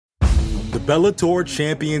Bellator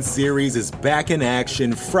Champion Series is back in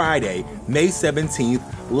action Friday, May 17th,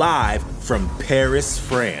 live from Paris,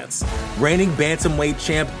 France. Reigning bantamweight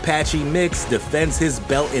champ Patchy Mix defends his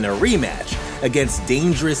belt in a rematch against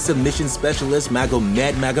dangerous submission specialist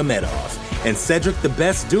Magomed Magomedov. And Cedric the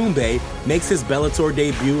Best Doumbé makes his Bellator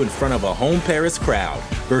debut in front of a home Paris crowd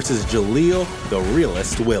versus Jaleel the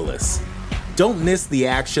Realist Willis. Don't miss the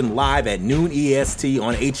action live at noon EST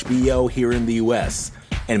on HBO here in the US.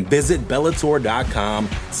 And visit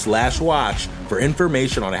Bellator.com/watch for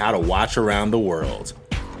information on how to watch around the world.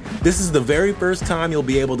 This is the very first time you'll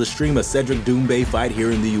be able to stream a Cedric Doumbé fight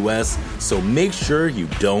here in the US, so make sure you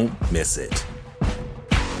don't miss it.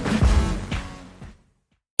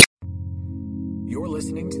 You're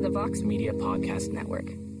listening to the Vox Media Podcast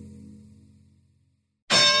Network.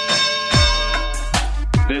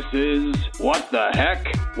 This is What the Heck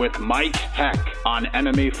with Mike Heck on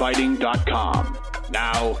MMAfighting.com.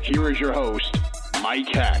 Now, here is your host,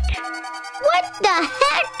 Mike Heck. What the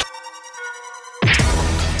heck?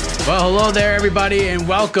 Well, hello there, everybody, and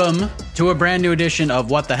welcome to a brand new edition of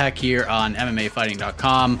What the Heck here on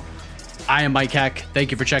MMAfighting.com. I am Mike Heck.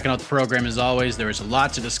 Thank you for checking out the program as always. There is a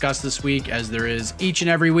lot to discuss this week, as there is each and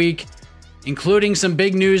every week, including some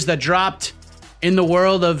big news that dropped in the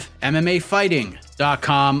world of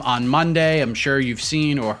MMAfighting.com on Monday. I'm sure you've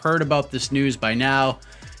seen or heard about this news by now,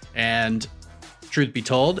 and truth be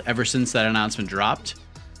told, ever since that announcement dropped,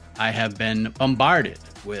 I have been bombarded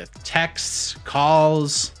with texts,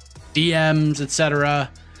 calls, DMs, etc.,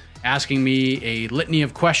 asking me a litany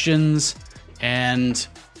of questions, and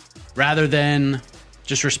rather than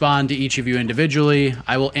just respond to each of you individually,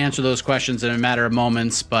 I will answer those questions in a matter of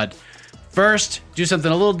moments. But first, do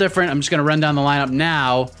something a little different. I'm just going to run down the lineup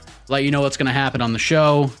now, let you know what's going to happen on the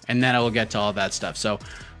show, and then I will get to all that stuff. So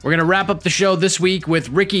we're going to wrap up the show this week with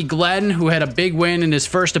Ricky Glenn, who had a big win in his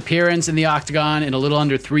first appearance in the Octagon in a little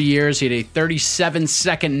under 3 years. He had a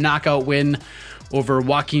 37-second knockout win over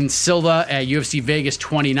Joaquin Silva at UFC Vegas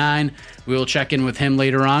 29. We will check in with him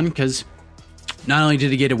later on, because not only did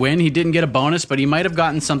he get a win, he didn't get a bonus, but he might have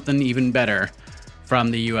gotten something even better from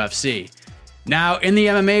the UFC. Now, in the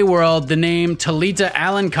MMA world, the name Talita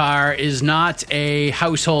Alankar is not a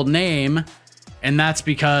household name, and that's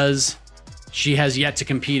because she has yet to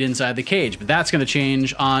compete inside the cage. But that's going to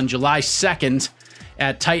change on July 2nd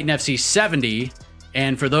at Titan FC 70.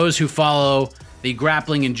 And for those who follow the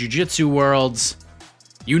grappling and jiu-jitsu worlds,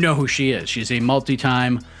 you know who she is. She's a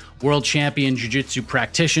multi-time world champion jiu-jitsu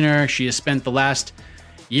practitioner. She has spent the last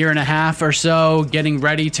year and a half or so getting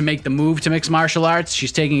ready to make the move to mixed martial arts.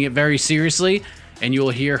 She's taking it very seriously, and you'll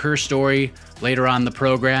hear her story later on in the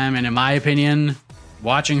program. And in my opinion,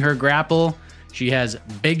 watching her grapple, she has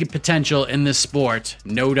big potential in this sport,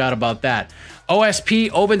 no doubt about that. OSP,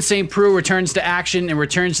 Ovince St. Preux, returns to action and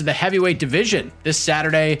returns to the heavyweight division this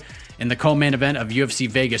Saturday in the co-main event of UFC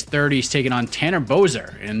Vegas 30. He's taking on Tanner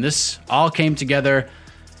Boser, and this all came together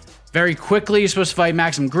very quickly. He's supposed to fight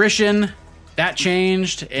Maxim Grishin. That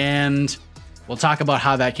changed, and we'll talk about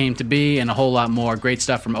how that came to be and a whole lot more. Great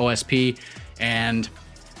stuff from OSP. And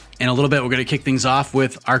in a little bit, we're going to kick things off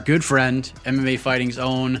with our good friend, MMA Fighting's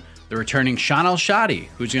own, the returning Sean Al-Shatti,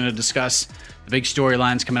 who's going to discuss the big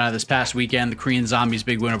storylines coming out of this past weekend, the Korean Zombie's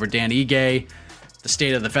big win over Dan Ige, the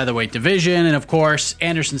state of the featherweight division, and of course,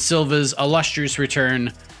 Anderson Silva's illustrious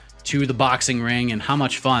return to the boxing ring, and how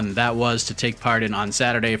much fun that was to take part in on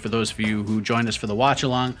Saturday. For those of you who joined us for the watch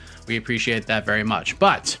along, we appreciate that very much.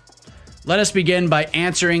 But let us begin by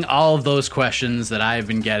answering all of those questions that I've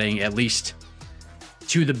been getting, at least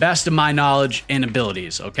to the best of my knowledge and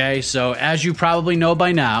abilities, okay? So as you probably know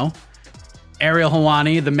by now, Ariel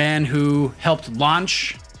Helwani, the man who helped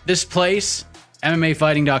launch this place,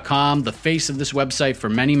 MMAfighting.com, the face of this website for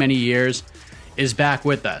many, many years, is back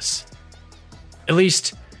with us. At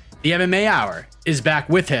least the MMA Hour is back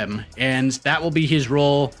with him, and that will be his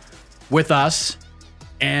role with us,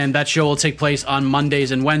 and that show will take place on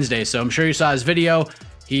Mondays and Wednesdays. So I'm sure you saw his video.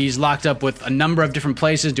 He's locked up with a number of different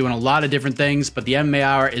places, doing a lot of different things, but the MMA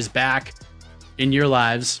Hour is back in your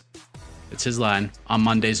lives. It's his line, on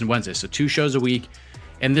Mondays and Wednesdays. So 2 shows a week,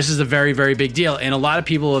 and this is a very, very big deal. And a lot of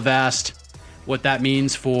people have asked what that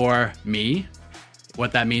means for me,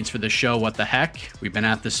 what that means for the show, What the Heck. We've been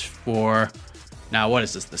at this for, now what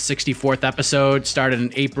is this, the 64th episode, started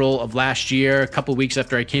in April of last year, a couple weeks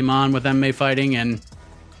after I came on with MMA Fighting, and,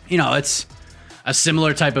 you know, it's a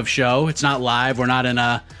similar type of show. It's not live. We're not in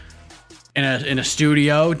a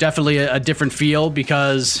studio. Definitely a different feel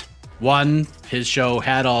because, one, his show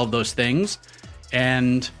had all of those things,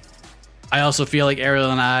 and I also feel like Ariel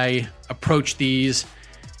and I approach these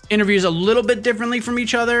interviews a little bit differently from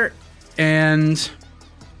each other, and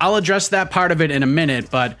I'll address that part of it in a minute,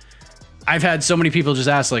 but I've had so many people just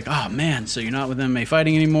ask like, oh man, so you're not with MMA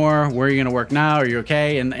Fighting anymore? Where are you going to work now? Are you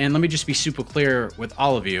okay? And let me just be super clear with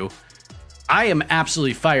all of you. I am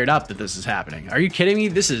absolutely fired up that this is happening. Are you kidding me?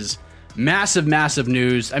 This is massive, massive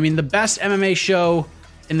news. I mean, the best MMA show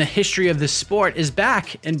in the history of this sport is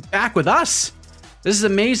back and back with us. This is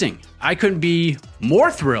amazing. I couldn't be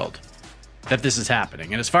more thrilled that this is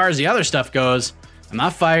happening. And as far as the other stuff goes, I'm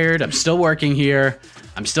not fired. I'm still working here.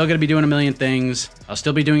 I'm still going to be doing a million things. I'll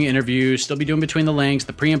still be doing interviews, still be doing Between the Links,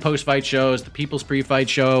 the pre and post fight shows, the People's pre-fight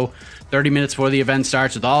show, 30 minutes before the event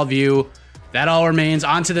starts with all of you. That all remains.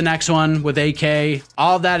 On to the next one with AK.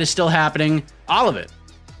 All of that is still happening. All of it.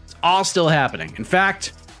 It's all still happening. In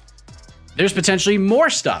fact, there's potentially more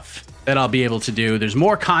stuff that I'll be able to do. There's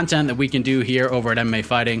more content that we can do here over at MMA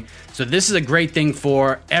Fighting. So this is a great thing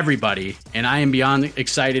for everybody. And I am beyond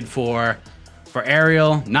excited for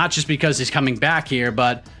Ariel, not just because he's coming back here,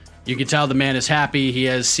 but you can tell the man is happy. He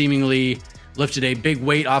has seemingly lifted a big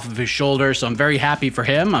weight off of his shoulder. So I'm very happy for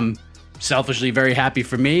him. I'm selfishly very happy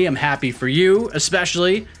for me. I'm happy for you,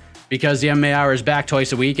 especially because the MMA Hour is back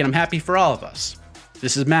twice a week, and I'm happy for all of us.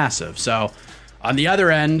 This is massive. So on the other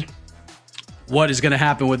end, what is going to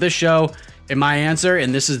happen with this show? And my answer,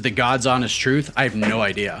 and this is the God's honest truth, I have no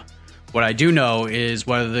idea. What I do know is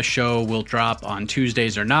whether this show will drop on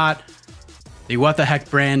Tuesdays or not, the What the Heck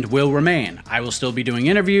brand will remain. I will still be doing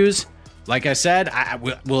interviews. Like I said,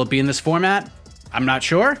 will it be in this format? I'm not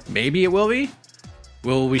sure. Maybe it will be.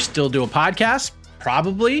 Will we still do a podcast?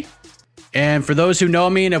 Probably. And for those who know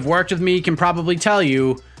me and have worked with me can probably tell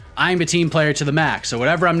you, I'm a team player to the max. So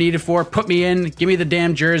whatever I'm needed for, put me in, give me the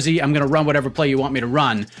damn jersey. I'm going to run whatever play you want me to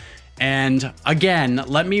run. And again,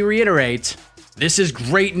 let me reiterate, this is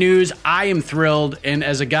great news. I am thrilled. And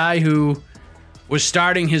as a guy who was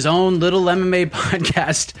starting his own little MMA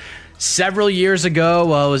podcast several years ago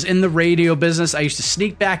while I was in the radio business, I used to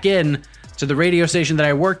sneak back in to the radio station that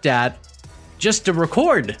I worked at just to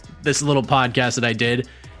record this little podcast that I did.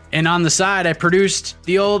 And on the side, I produced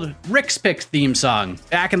the old Rick's Picks theme song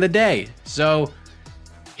back in the day. So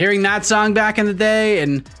hearing that song back in the day,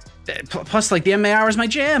 and plus like the MMA Hour is my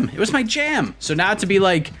jam. It was my jam. So now to be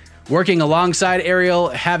like working alongside Ariel,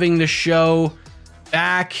 having the show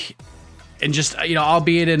back, and just, you know,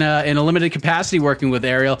 albeit in a limited capacity working with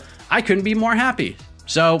Ariel, I couldn't be more happy.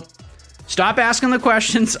 So stop asking the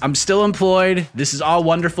questions. I'm still employed. This is all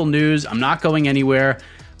wonderful news. I'm not going anywhere.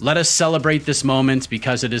 Let us celebrate this moment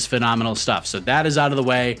because it is phenomenal stuff. So that is out of the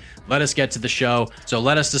way. Let us get to the show. So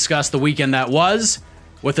let us discuss the weekend that was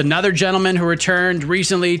with another gentleman who returned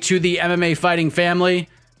recently to the MMA Fighting family,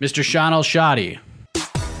 Mr. Sean El-Shadi.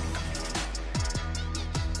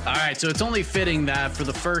 All right, so it's only fitting that for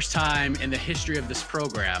the first time in the history of this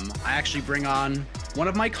program, I actually bring on one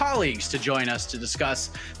of my colleagues to join us to discuss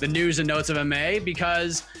the news and notes of MMA,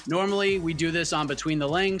 because normally we do this on Between the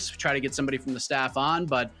Links, try to get somebody from the staff on,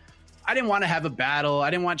 but I didn't want to have a battle. I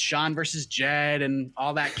didn't want Sean versus Jed and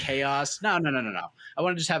all that chaos. No. I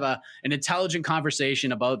want to just have an intelligent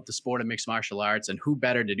conversation about the sport of mixed martial arts, and who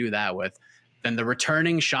better to do that with than the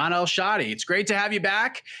returning Sean El-Shadi. It's great to have you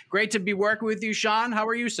back. Great to be working with you, Sean. How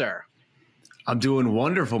are you, sir? I'm doing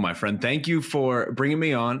wonderful, my friend. Thank you for bringing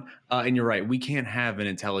me on. And you're right, we can't have an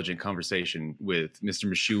intelligent conversation with Mr.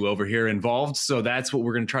 Michoud over here involved. So that's what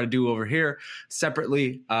we're going to try to do over here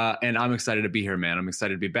separately. And I'm excited to be here, man. I'm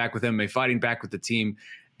excited to be back with MMA Fighting, back with the team.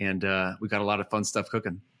 And we got a lot of fun stuff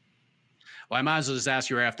cooking. Well, I might as well just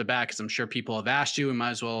ask you right off the bat, because I'm sure people have asked you. We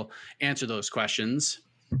might as well answer those questions.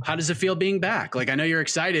 How does it feel being back? Like, I know you're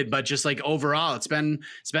excited, but just like overall, it's been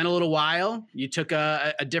a little while. You took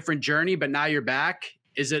a different journey, but now you're back.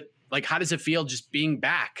 Is it like, how does it feel just being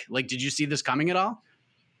back? Like, did you see this coming at all?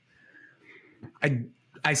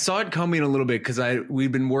 I saw it coming a little bit because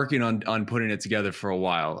we've been working on putting it together for a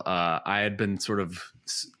while. I had been sort of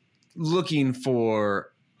looking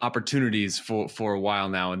for opportunities for a while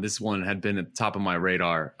now, and this one had been at the top of my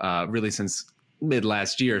radar really since mid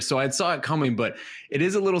last year. So I saw it coming, but it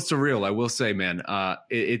is a little surreal, I will say, man.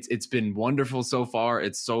 It's been wonderful so far.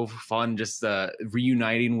 It's so fun just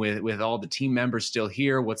reuniting with all the team members still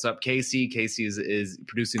here. What's up, Casey? Casey is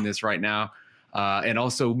producing this right now. And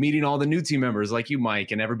also meeting all the new team members like you, Mike,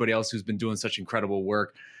 and everybody else who's been doing such incredible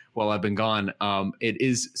work while I've been gone. It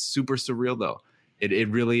is super surreal, though. It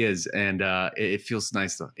really is. And it feels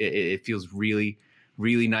nice, though. It feels really,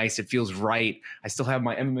 really nice. It feels right. I still have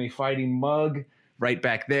my MMA Fighting mug right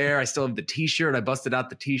back there. I still have the T-shirt. I busted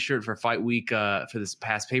out the T-shirt for Fight Week for this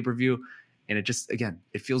past pay-per-view. And it just, again,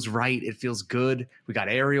 it feels right. It feels good. We got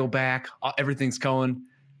Ariel back. Everything's going.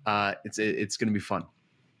 It's going to be fun.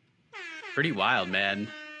 Pretty wild, man.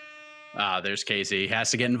 There's Casey. He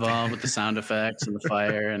has to get involved with the sound effects and the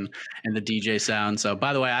fire and the DJ sound. So,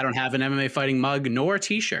 by the way, I don't have an MMA fighting mug nor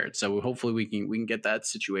T-shirt. So hopefully we can get that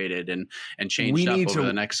situated and changed up over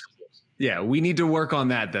the next. Yeah, we need to work on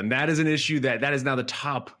that. Then that is an issue that is now the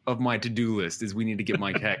top of my to-do list. Is we need to get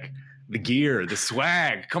Mike Heck the gear, the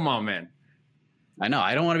swag. Come on, man. I know.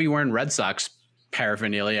 I don't want to be wearing Red Sox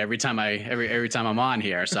paraphernalia every time I'm on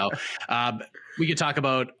here. So we could talk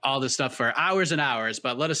about all this stuff for hours and hours,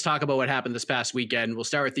 but let us talk about what happened this past weekend. We'll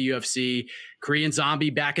start with the UFC. Korean Zombie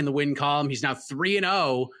back in the win column. He's now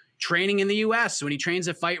 3-0 training in the US. When he trains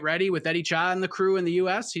at Fight Ready with Eddie Cha and the crew in the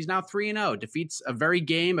US, he's now 3-0. Defeats a very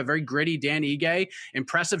gritty Dan Ige.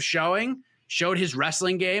 Impressive showing. Showed his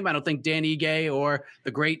wrestling game. I don't think Dan Ige or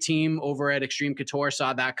the great team over at Extreme Couture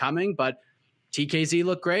saw that coming, but TKZ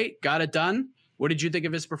looked great. Got it done. What did you think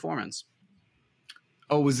of his performance?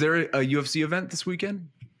 Oh, was there a UFC event this weekend?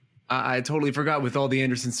 I totally forgot with all the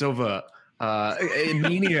Anderson Silva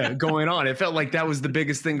mania going on. It felt like that was the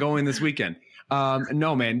biggest thing going this weekend.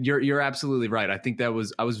 No, man, you're absolutely right. I think I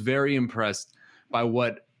was very impressed by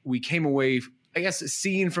what we came away, I guess,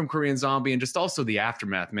 seeing from Korean Zombie and just also the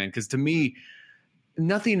aftermath, man. Because to me,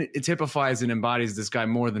 nothing typifies and embodies this guy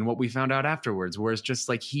more than what we found out afterwards, where it's just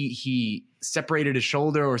like he separated his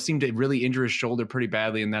shoulder or seemed to really injure his shoulder pretty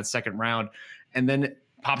badly in that second round, and then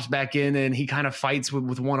pops back in and he kind of fights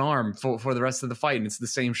with one arm for the rest of the fight. And it's the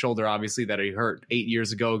same shoulder, obviously, that he hurt 8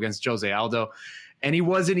 years ago against Jose Aldo. And he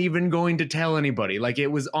wasn't even going to tell anybody. Like, it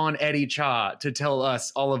was on Eddie Cha to tell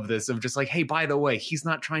us all of this, of just like, hey, by the way, he's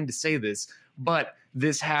not trying to say this, but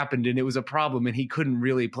this happened and it was a problem, and he couldn't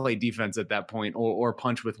really play defense at that point or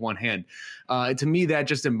punch with one hand. To me, that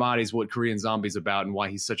just embodies what Korean Zombie's about and why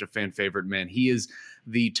he's such a fan favorite, man. He is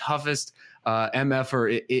the toughest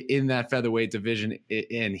MFer in that featherweight division,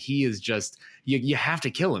 and he is just, you have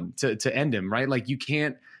to kill him to end him, right? Like, you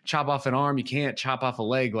can't chop off an arm, you can't chop off a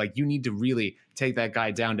leg. Like, you need to really take that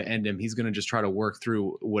guy down to end him. He's going to just try to work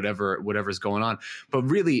through whatever's going on. But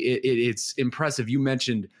really, it's impressive. You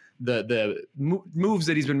mentioned the moves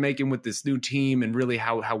that he's been making with this new team, and really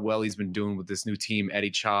how well he's been doing with this new team, Eddie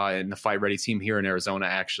Cha and the Fight Ready team here in Arizona,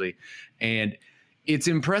 actually. And it's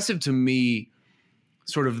impressive to me,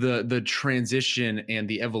 sort of the transition and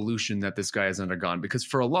the evolution that this guy has undergone, because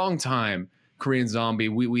for a long time, Korean Zombie,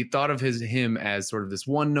 we thought of him as sort of this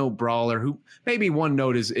one-note brawler, who maybe one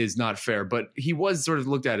note is not fair, but he was sort of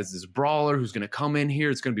looked at as this brawler who's going to come in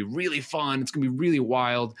here. It's going to be really fun. It's going to be really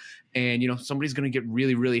wild. And, somebody's going to get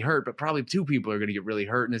really, really hurt, but probably two people are going to get really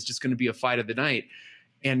hurt. And it's just going to be a fight of the night.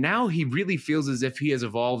 And now he really feels as if he has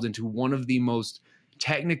evolved into one of the most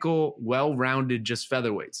technical, well-rounded just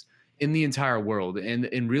featherweights in the entire world.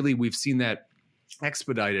 And really, we've seen that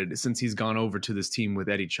expedited since he's gone over to this team with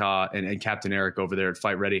Eddie Cha and Captain Eric over there at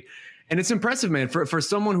Fight Ready. And it's impressive, man, for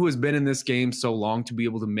someone who has been in this game so long to be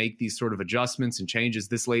able to make these sort of adjustments and changes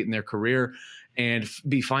this late in their career and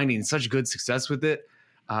be finding such good success with it.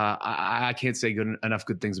 I can't say enough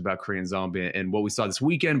good things about Korean Zombie and what we saw this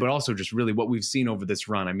weekend, but also just really what we've seen over this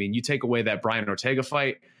run. I mean, you take away that Brian Ortega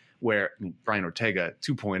fight, where Brian Ortega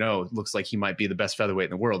 2.0 looks like he might be the best featherweight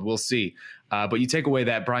in the world. We'll see. But you take away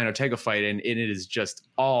that Brian Ortega fight, and it is just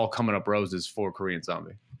all coming up roses for Korean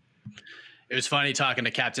Zombie. It was funny talking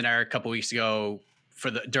to Captain Eric a couple weeks ago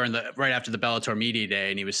right after the Bellator media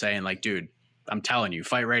day, and he was saying, like, dude, I'm telling you,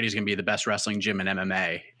 Fight Ready is going to be the best wrestling gym in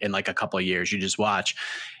MMA in like a couple of years. You just watch.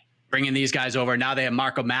 Bringing these guys over. Now they have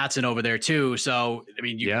Marco Madsen over there too. So, I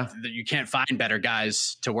mean, you can't find better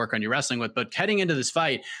guys to work on your wrestling with. But heading into this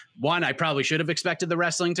fight, one, I probably should have expected the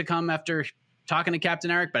wrestling to come after talking to Captain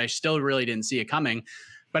Eric, but I still really didn't see it coming.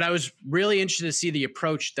 But I was really interested to see the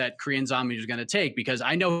approach that Korean Zombie was going to take, because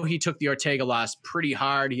I know he took the Ortega loss pretty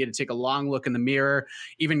hard. He had to take a long look in the mirror,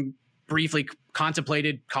 even briefly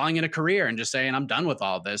contemplated calling it a career and just saying, I'm done with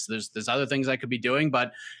all this. There's other things I could be doing.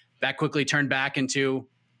 But that quickly turned back into,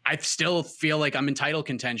 I still feel like I'm in title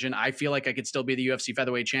contention. I feel like I could still be the UFC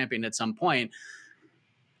featherweight champion at some point.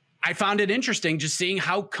 I found it interesting just seeing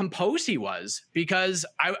how composed he was, because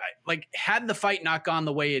I like, had the fight not gone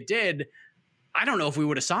the way it did, I don't know if we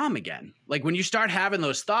would have saw him again. Like, when you start having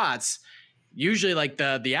those thoughts, usually like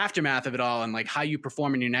the aftermath of it all and like how you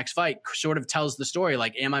perform in your next fight sort of tells the story.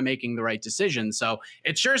 Like, am I making the right decision? So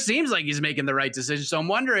it sure seems like he's making the right decision. So I'm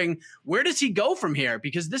wondering, where does he go from here?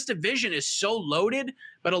 Because this division is so loaded,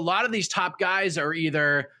 but a lot of these top guys are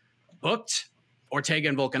either booked, Ortega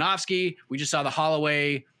and Volkanovski. We just saw the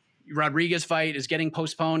Holloway Rodriguez fight is getting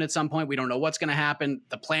postponed at some point. We don't know what's going to happen.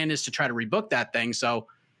 The plan is to try to rebook that thing. So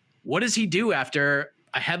what does he do after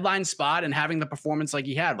a headline spot and having the performance like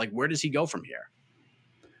he had? Like, where does he go from here?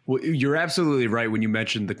 Well, you're absolutely right when you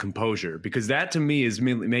mentioned the composure, because that to me is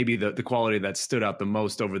maybe the quality that stood out the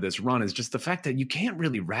most over this run is just the fact that you can't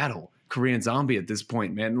really rattle Korean Zombie at this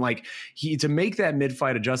point, man. Like to make that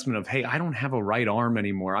mid-fight adjustment of, hey, I don't have a right arm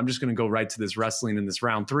anymore. I'm just going to go right to this wrestling in this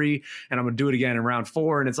round 3, and I'm going to do it again in round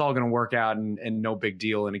 4, and it's all going to work out and no big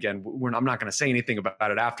deal. And again, I'm not going to say anything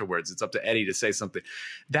about it afterwards. It's up to Eddie to say something.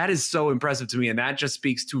 That is so impressive to me, and that just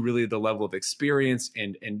speaks to really the level of experience.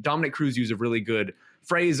 And Dominic Cruz used a really good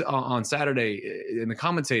phrase on Saturday in the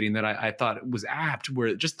commentating that I thought was apt,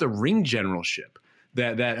 where just the ring generalship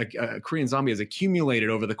that Korean Zombie has accumulated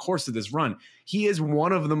over the course of this run. He is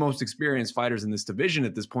one of the most experienced fighters in this division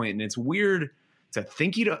at this point, and it's weird to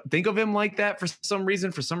think of him like that for some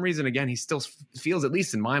reason. For some reason, again, he still feels, at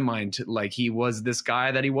least in my mind, like he was this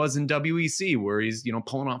guy that he was in WEC, where he's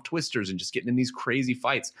pulling off twisters and just getting in these crazy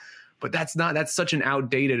fights. But that's such an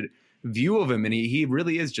outdated view of him, and he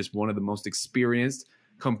really is just one of the most experienced,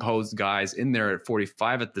 composed guys in there at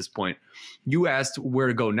 45 at this point. You asked where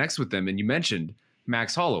to go next with them, and you mentioned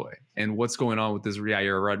Max Holloway and what's going on with this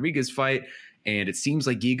Yair Rodriguez fight. And it seems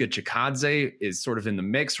like Giga Chikadze is sort of in the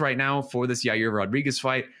mix right now for this Yair Rodriguez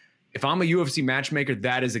fight. If I'm a UFC matchmaker,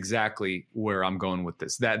 that is exactly where I'm going with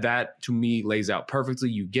this. That to me lays out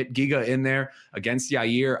perfectly. You get Giga in there against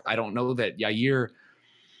Yair. I don't know that Yair's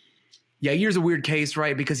a weird case,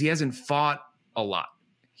 right? Because he hasn't fought a lot.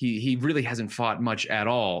 He really hasn't fought much at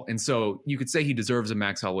all. And so you could say he deserves a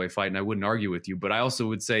Max Holloway fight, and I wouldn't argue with you, but I also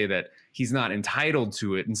would say that he's not entitled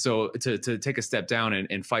to it. And so to take a step down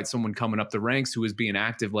and fight someone coming up the ranks who is being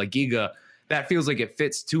active like Giga, that feels like it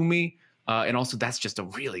fits to me. And also that's just a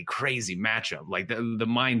really crazy matchup. Like the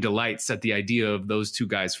mind delights at the idea of those two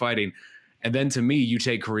guys fighting. And then to me, you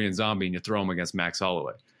take Korean Zombie and you throw him against Max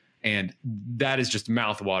Holloway. And that is just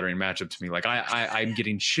mouth-watering matchup to me. Like I'm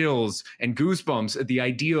getting chills and goosebumps at the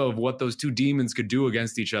idea of what those two demons could do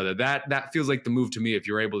against each other. That feels like the move to me if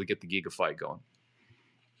you're able to get the Giga fight going.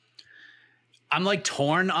 I'm like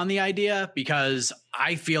torn on the idea because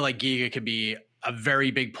I feel like Giga could be a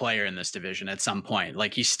very big player in this division at some point.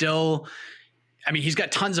 Like he's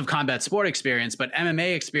got tons of combat sport experience, but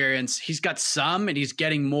MMA experience, he's got some, and he's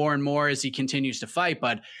getting more and more as he continues to fight.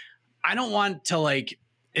 But I don't want to,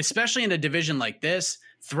 especially in a division like this,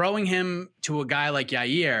 throwing him to a guy like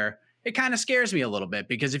Yair, it kind of scares me a little bit,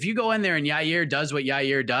 because if you go in there and Yair does what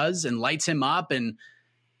Yair does and lights him up and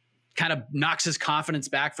kind of knocks his confidence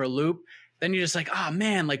back for a loop, then you're just like, oh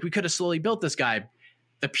man, we could have slowly built this guy.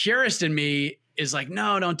 The purist in me is like,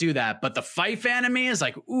 no, don't do that. But the fight fan in me is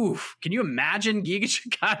like, oof, can you imagine Giga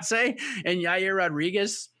Chikadze and Yair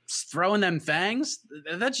Rodriguez throwing them fangs?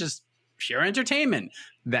 That's just pure entertainment.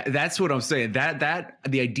 That's what I'm saying. That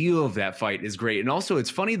the idea of that fight is great. And also it's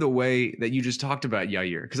funny the way that you just talked about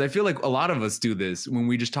Yair, because I feel like a lot of us do this when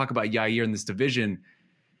we just talk about Yair in this division.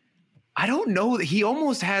 I don't know that he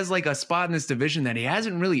almost has a spot in this division that he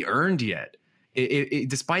hasn't really earned yet.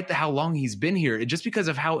 Despite how long he's been here, just because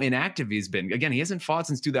of how inactive he's been. Again, he hasn't fought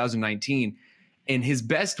since 2019, and his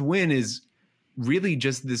best win is really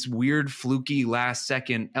just this weird fluky last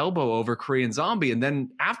second elbow over Korean Zombie. And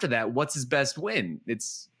then after that, what's his best win?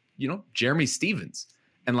 It's, Jeremy Stevens.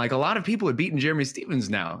 And a lot of people are beating Jeremy Stevens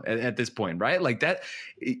now at this point, right?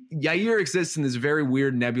 Yair exists in this very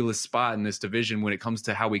weird nebulous spot in this division when it comes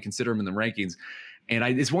to how we consider him in the rankings. And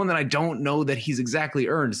it's one that I don't know that he's exactly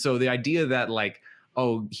earned. So the idea that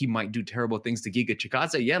he might do terrible things to Giga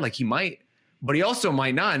Chikadze, yeah, he might. But he also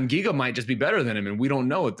might not, and Giga might just be better than him, and we don't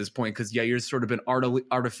know at this point because Yair's sort of been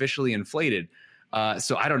artificially inflated.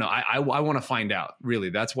 So I don't know. I want to find out,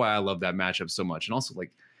 really. That's why I love that matchup so much. And also, you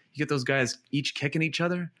get those guys each kicking each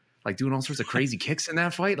other, doing all sorts of crazy kicks in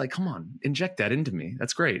that fight. Come on, inject that into me.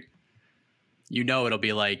 That's great. It'll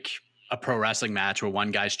be like a pro wrestling match where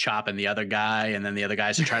one guy's chopping the other guy, and then the other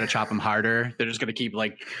guys are trying to chop him harder. They're just going to keep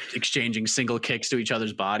exchanging single kicks to each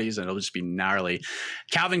other's bodies, and it'll just be gnarly.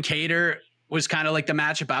 Calvin Kattar was kind of the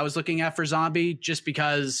matchup I was looking at for Zombie, just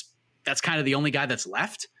because that's kind of the only guy that's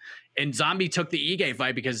left. And Zombie took the Ige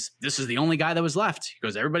fight because this is the only guy that was left. He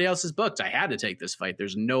goes, everybody else is booked. I had to take this fight.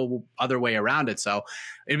 There's no other way around it. So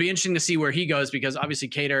it'd be interesting to see where he goes, because obviously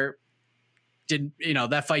Kattar did,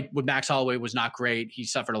 that fight with Max Holloway was not great. He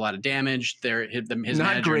suffered a lot of damage. His not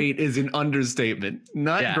manager, great is an understatement.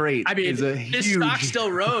 Not great. I mean, is a his huge, stock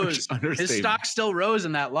still rose. His stock understatement. still rose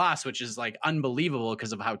in that loss, which is unbelievable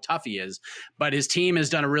because of how tough he is. But his team has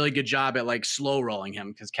done a really good job at slow rolling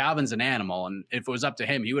him, because Calvin's an animal, and if it was up to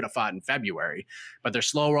him, he would have fought in February. But they're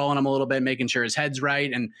slow rolling him a little bit, making sure his head's right.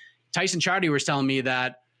 And Tyson Chardy was telling me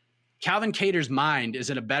that Calvin Kattar's mind is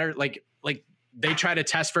in a better they try to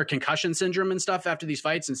test for concussion syndrome and stuff after these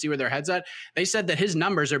fights and see where their head's at. They said that his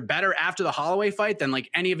numbers are better after the Holloway fight than like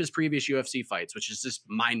any of his previous UFC fights, which is just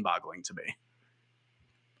mind-boggling to me.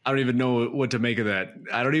 I don't even know what to make of that.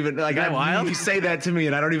 I don't even like. You say that to me,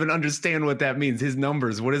 and I don't even understand what that means. His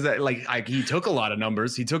numbers. What is that? Like, he took a lot of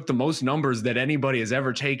numbers. He took the most numbers that anybody has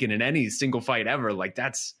ever taken in any single fight ever. Like,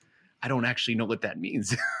 that's. I don't actually know what that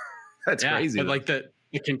means. That's crazy. But like the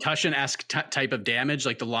concussion-esque type of damage,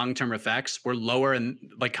 like the long-term effects, were lower and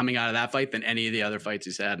like coming out of that fight than any of the other fights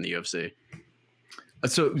he's had in the UFC.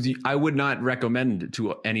 So I would not recommend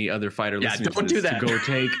to any other fighter listening don't do that. to go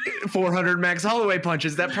take 400 Max Holloway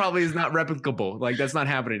punches. That probably is not replicable. Like, that's not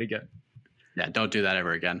happening again. Yeah, don't do that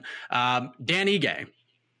ever again. Dan Ige.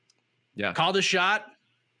 Yeah. Called a shot.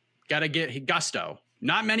 Got to get gusto.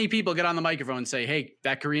 Not many people get on the microphone and say, hey,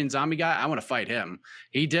 that Korean Zombie guy, I want to fight him.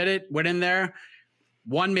 He did it, went in there,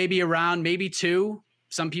 won maybe a round, maybe two.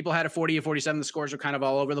 Some people had a 40 or 47. The scores were kind of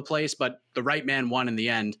all over the place, but the right man won in the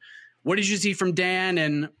end. What did you see from Dan,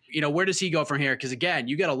 and where does he go from here? Because again,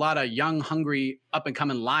 you get a lot of young, hungry, up and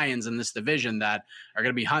coming lions in this division that are going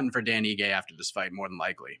to be hunting for Dan Ige after this fight, more than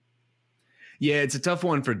likely. Yeah, it's a tough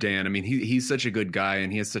one for Dan. I mean, he's such a good guy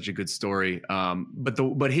and he has such a good story.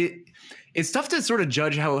 It's tough to sort of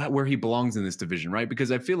judge where he belongs in this division, right?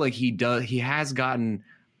 Because I feel like he has gotten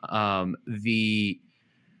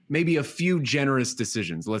maybe a few generous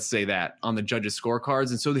decisions, let's say that, on the judges' scorecards.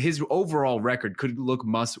 And so his overall record could look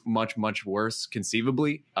much, much worse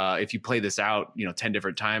conceivably. If you play this out, 10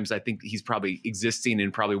 different times, I think he's probably existing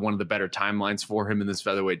in probably one of the better timelines for him in this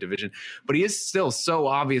featherweight division. But he is still so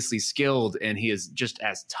obviously skilled, and he is just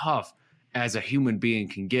as tough as a human being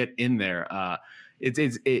can get in there.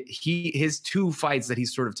 His two fights that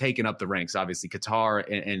he's sort of taken up the ranks, obviously Qatar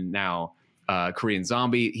and now Korean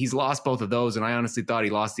Zombie. He's lost both of those, and I honestly thought he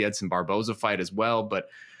lost the Edson Barboza fight as well. But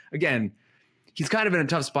again, he's kind of in a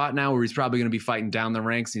tough spot now where he's probably going to be fighting down the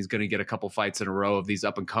ranks. And he's going to get a couple fights in a row of these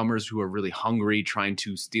up-and-comers who are really hungry, trying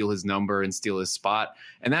to steal his number and steal his spot.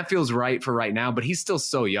 And that feels right for right now, but he's still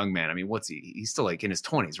so young, man. I mean, what's he? He's still like in his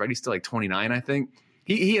 20s, right? He's still like 29, I think.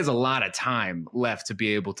 He has a lot of time left to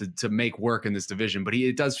be able to make work in this division, but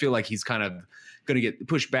it does feel like he's kind of going to get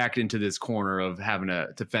pushed back into this corner of having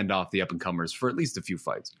to fend off the up-and-comers for at least a few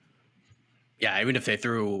fights. Yeah, even if they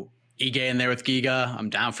threw Ige in there with Giga, I'm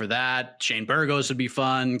down for that. Shane Burgos would be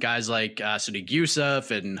fun. Guys like Sadiq Youssef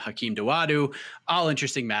and Hakeem Dawodu, all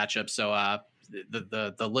interesting matchups. So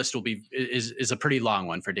the list is a pretty long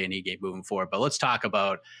one for Dan Ige moving forward. But let's talk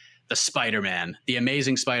about the Spider-Man, the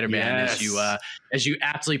amazing Spider-Man, yes. as you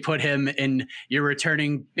aptly put him in your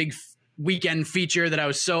returning big weekend feature that I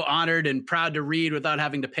was so honored and proud to read without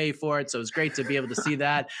having to pay for it. So it was great to be able to see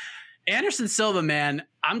that. Anderson Silva, man,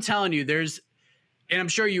 I'm telling you, and I'm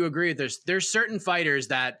sure you agree with this, there's certain fighters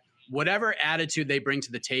that whatever attitude they bring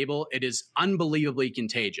to the table, it is unbelievably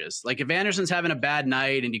contagious. Like if Anderson's having a bad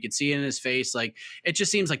night and you can see it in his face, like it just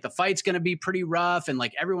seems like the fight's going to be pretty rough and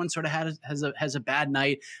like everyone sort of has a bad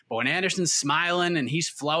night. But when Anderson's smiling and he's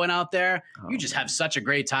flowing out there, you just have such a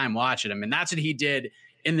great time watching him. And that's what he did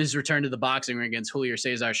in his return to the boxing ring against Julio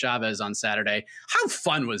Cesar Chavez on Saturday. How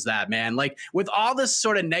fun was that, man? Like with all this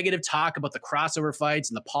sort of negative talk about the crossover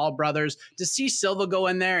fights and the Paul brothers, to see Silva go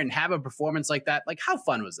in there and have a performance like that, like how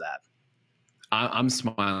fun was that? I'm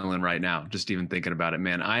smiling right now, just even thinking about it,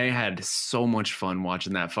 man. I had so much fun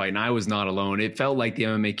watching that fight, and I was not alone. It felt like the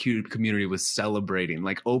MMA community was celebrating,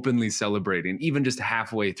 like openly celebrating, even just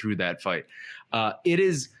halfway through that fight.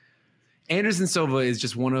 Anderson Silva is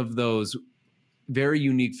just one of those very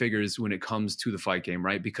unique figures when it comes to the fight game,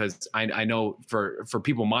 right? Because I know for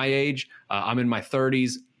people my age, I'm in my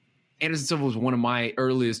 30s. Anderson Silva was one of my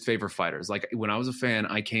earliest favorite fighters. Like when I was a fan,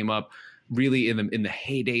 I came up really in the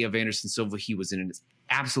heyday of Anderson Silva. He was in an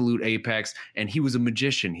absolute apex, and he was a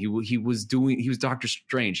magician. He was Dr.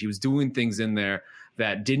 Strange. He was doing things in there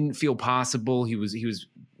that didn't feel possible. He was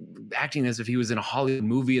acting as if he was in a Hollywood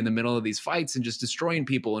movie in the middle of these fights and just destroying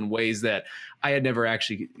people in ways that I had never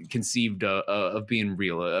actually conceived of being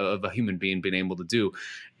real, of a human being being able to do.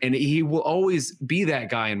 And he will always be that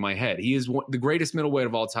guy in my head. He is the greatest middleweight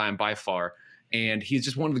of all time by far. And he's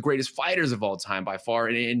just one of the greatest fighters of all time by far.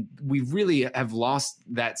 And we really have lost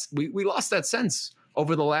that. We lost that sense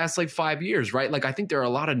over the last 5 years, right? Like I think there are a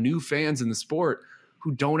lot of new fans in the sport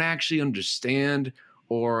who don't actually understand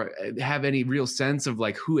or have any real sense of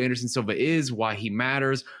who Anderson Silva is, why he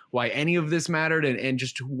matters, why any of this mattered, and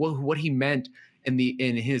just what he meant in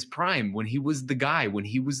his prime when he was the guy, when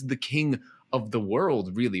he was the king of the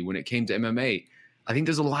world, really, when it came to MMA. I think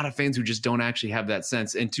there's a lot of fans who just don't actually have that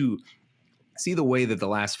sense. And to see the way that the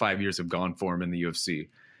last 5 years have gone for him in the UFC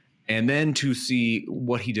and then to see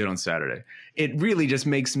what he did on Saturday, it really just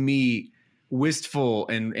makes me wistful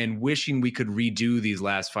and wishing we could redo these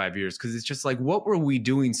last 5 years, because it's just like, what were we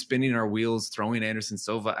doing spinning our wheels, throwing Anderson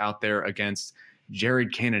Silva out there against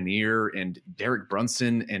Jared Cannonier and Derek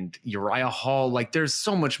Brunson and Uriah Hall? Like, there's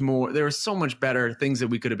so much more. There are so much better things that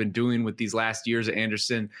we could have been doing with these last years of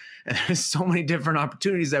Anderson. And there's so many different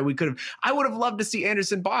opportunities that we could have. I would have loved to see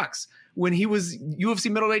Anderson box when he was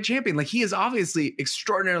UFC middleweight champion. Like, he is obviously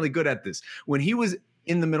extraordinarily good at this. When he was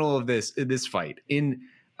in the middle of this fight in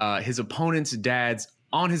his opponent's dad's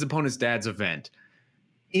event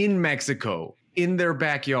in Mexico, in their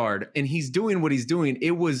backyard, and he's doing what he's doing,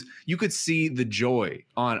 you could see the joy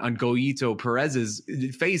on Goyito Perez's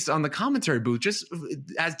face on the commentary booth, just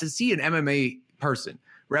as to see an MMA person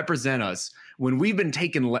represent us when we've been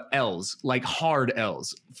taking L's, like hard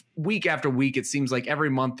L's, week after week. It seems like every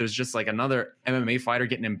month there's just like another MMA fighter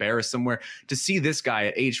getting embarrassed somewhere. To see this guy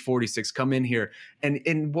at age 46 come in here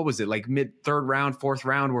and what was it, like mid-third round, fourth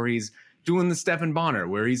round, where he's doing the Stephan Bonner,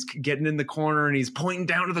 where he's getting in the corner and he's pointing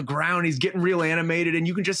down to the ground, he's getting real animated, and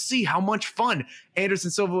you can just see how much fun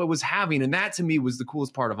Anderson Silva was having. And that, to me, was the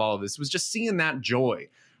coolest part of all of this, was just seeing that joy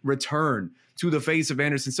return to the face of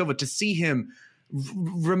Anderson Silva, to see him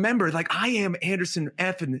remember, like, I am Anderson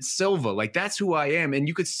effing Silva, like, that's who I am. And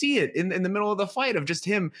you could see it in the middle of the fight, of just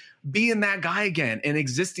him being that guy again and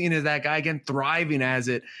existing as that guy again, thriving as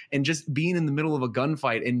it, and just being in the middle of a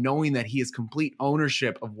gunfight and knowing that he has complete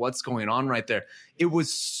ownership of what's going on right there. It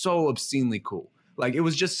was so obscenely cool. Like, it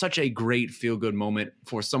was just such a great feel-good moment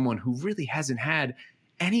for someone who really hasn't had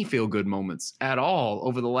any feel-good moments at all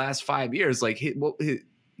over the last 5 years. Like,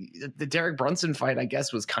 the Derek Brunson fight, I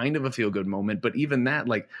guess, was kind of a feel-good moment, but even that,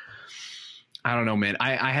 like, I don't know, man.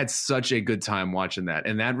 I had such a good time watching that,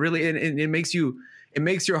 and that really it makes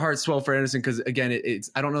your heart swell for Anderson, because again,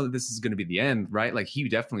 I don't know that this is going to be the end, right? Like, he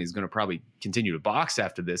definitely is going to probably continue to box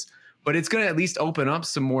after this, but it's going to at least open up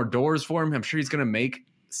some more doors for him. I'm sure he's going to make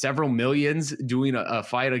several millions doing a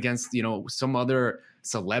fight against, some other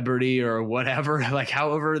celebrity or whatever, like,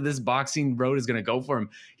 however this boxing road is going to go for him.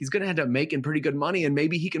 He's going to end up making pretty good money, and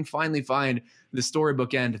maybe he can finally find the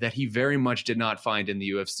storybook end that he very much did not find in the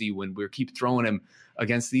UFC, when we keep throwing him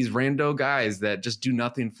against these rando guys that just do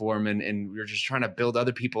nothing for him, and we're just trying to build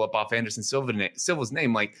other people up off Anderson Silva's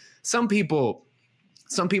name. Like, some people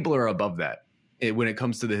are above that when it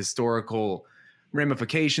comes to the historical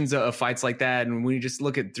ramifications of fights like that. And when you just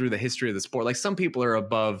look at through the history of the sport, like, some people are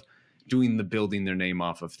above doing the building their name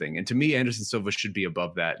off of thing. And to me, Anderson Silva should be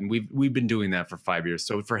above that. And we've been doing that for 5 years.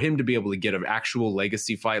 So for him to be able to get an actual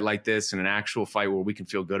legacy fight like this, and an actual fight where we can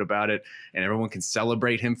feel good about it and everyone can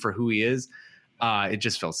celebrate him for who he is, it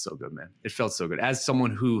just felt so good, man. It felt so good. As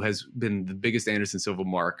someone who has been the biggest Anderson Silva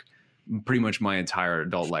mark pretty much my entire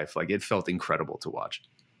adult life, like, it felt incredible to watch.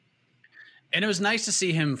 And it was nice to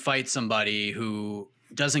see him fight somebody who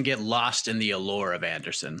doesn't get lost in the allure of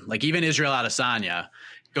Anderson. Like, even Israel Adesanya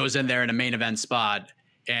goes in there in a main event spot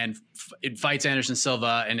and it fights Anderson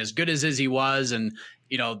Silva. And as good as Izzy was, and,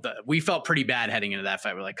 we felt pretty bad heading into that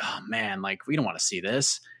fight. We're like, oh man, like, we don't want to see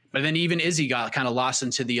this. But then even Izzy got kind of lost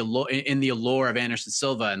into the allure of Anderson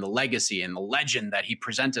Silva and the legacy and the legend that he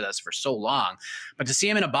presented us for so long. But to see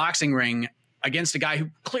him in a boxing ring against a guy who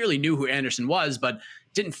clearly knew who Anderson was, but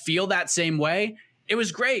didn't feel that same way, it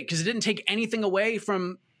was great, because it didn't take anything away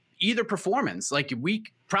from either performance. Like, we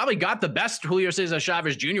probably got the best Julio Cesar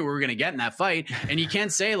Chavez Jr. we were going to get in that fight. And you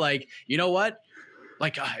can't say, like, you know what?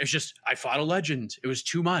 Like, it's just, I fought a legend. It was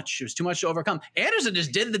too much. It was too much to overcome. Anderson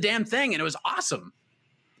just did the damn thing, and it was awesome.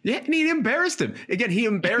 Yeah, and he embarrassed him. Again, he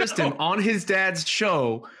embarrassed him on his dad's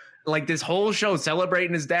show. Like, this whole show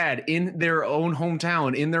celebrating his dad in their own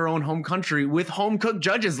hometown, in their own home country, with home cooked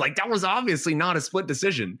judges. Like, that was obviously not a split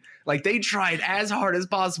decision. Like, they tried as hard as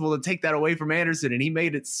possible to take that away from Anderson, and he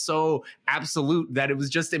made it so absolute that it was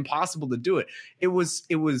just impossible to do it. It was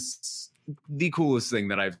the coolest thing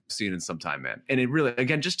that I've seen in some time, man. And it really,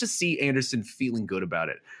 again, just to see Anderson feeling good about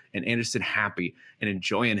it, and Anderson happy and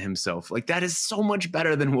enjoying himself, like, that is so much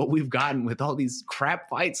better than what we've gotten with all these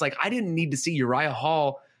crap fights. Like, I didn't need to see Uriah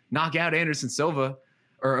Hall knock out Anderson Silva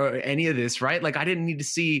or any of this, right? Like, I didn't need to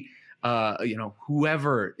see,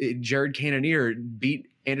 whoever, Jared Cannonier beat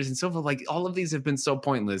Anderson Silva. Like, all of these have been so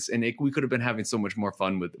pointless, and we could have been having so much more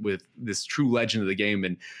fun with this true legend of the game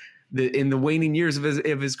and in the waning years of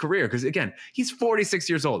his career. Because again, he's 46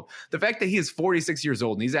 years old. The fact that he is 46 years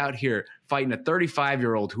old and he's out here fighting a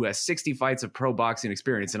 35-year-old who has 60 fights of pro boxing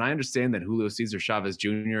experience. And I understand that Julio Cesar Chavez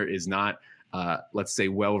Jr. is not, let's say,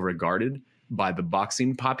 well regarded by the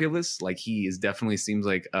boxing populace. Like, he is definitely seems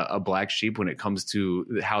like a black sheep when it comes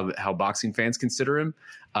to how boxing fans consider him.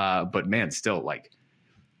 But man, still, like,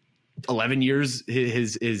 11 years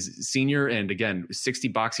his senior, and again 60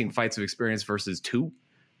 boxing fights of experience versus 2.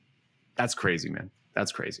 That's crazy, man.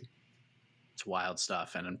 That's crazy. It's wild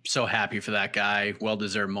stuff, and I'm so happy for that guy.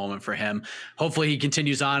 Well-deserved moment for him. Hopefully he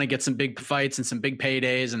continues on and gets some big fights and some big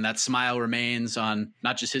paydays, and that smile remains on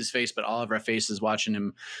not just his face, but all of our faces watching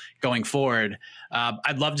him going forward.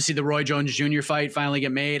 I'd love to see the Roy Jones Jr. fight finally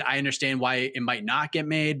get made. I understand why it might not get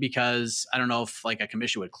made, because I don't know if like a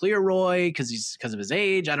commission would clear Roy because of his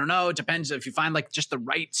age. I don't know. It depends. If you find like just the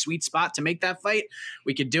right sweet spot to make that fight,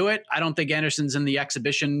 we could do it. I don't think Anderson's in the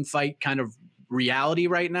exhibition fight kind of reality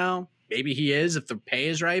right now. Maybe he is if the pay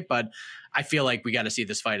is right, but I feel like we got to see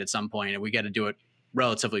this fight at some point, and we got to do it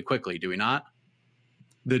relatively quickly. Do we not?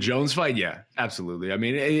 The Jones fight? Yeah, absolutely. I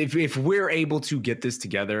mean, if we're able to get this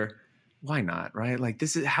together, why not, right? Like,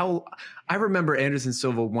 this is how I remember Anderson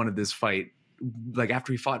Silva wanted this fight, like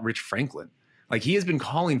after he fought Rich Franklin. Like, he has been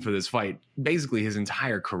calling for this fight basically his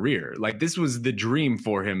entire career. Like, this was the dream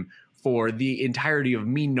for him for the entirety of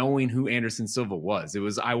me knowing who Anderson Silva was. It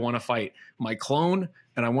was, I want to fight my clone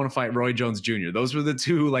and I want to fight Roy Jones Jr. Those were the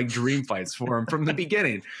two like dream fights for him from the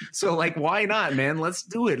beginning. So like, why not, man? Let's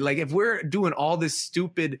do it. Like, if we're doing all this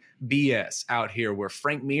stupid BS out here where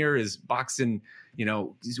Frank Mir is boxing, you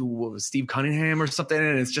know, Steve Cunningham or something,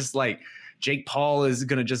 and it's just like Jake Paul is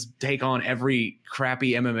going to just take on every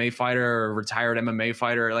crappy MMA fighter or retired MMA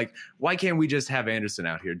fighter. Like, why can't we just have Anderson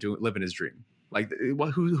out here living his dream? Like,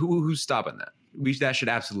 who's stopping that? That should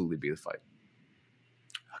absolutely be the fight.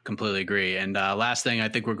 Completely agree. And last thing, I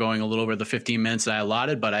think we're going a little over the 15 minutes that I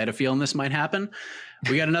allotted, but I had a feeling this might happen.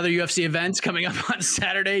 We got another UFC event coming up on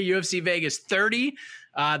Saturday, UFC Vegas 30.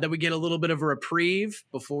 That we get a little bit of a reprieve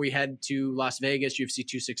before we head to Las Vegas, UFC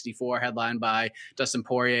 264, headlined by Dustin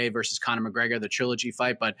Poirier versus Conor McGregor, the trilogy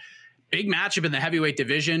fight. But big matchup in the heavyweight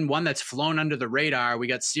division, one that's flown under the radar. We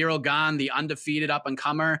got Cyril Gane, the undefeated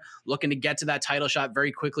up-and-comer, looking to get to that title shot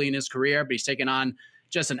very quickly in his career, but he's taking on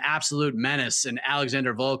just an absolute menace in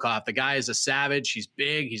Alexander Volkov. The guy is a savage. He's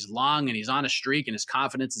big, he's long, and he's on a streak, and his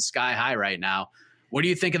confidence is sky high right now. What do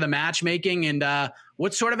you think of the matchmaking, and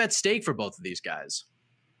what's sort of at stake for both of these guys?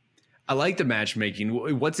 I like the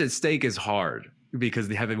matchmaking. What's at stake is hard because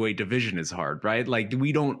the heavyweight division is hard, right? Like,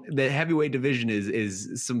 the heavyweight division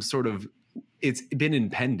is some sort of, it's been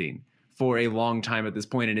impending for a long time at this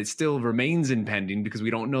point, and it still remains impending because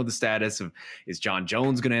we don't know the status of, is John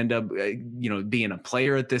Jones going to end up, being a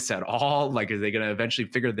player at this at all? Like, are they going to eventually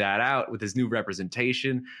figure that out with his new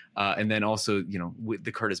representation? And then also, with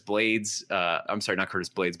the Curtis Blades, I'm sorry, not Curtis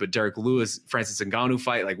Blades, but Derek Lewis, Francis Ngannou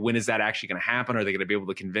fight, like, when is that actually going to happen? Are they going to be able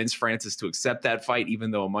to convince Francis to accept that fight,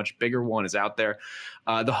 even though a much bigger one is out there?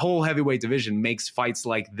 The whole heavyweight division makes fights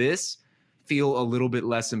like this feel a little bit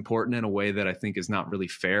less important in a way that I think is not really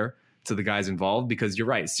fair to the guys involved, because you're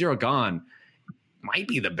right, Cyril Gane might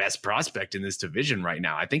be the best prospect in this division right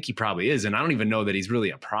now. I think he probably is, and I don't even know that he's really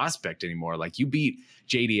a prospect anymore. Like, you beat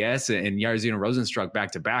JDS and Jairzinho Rozenstruik back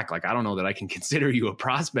to back. Like, I don't know that I can consider you a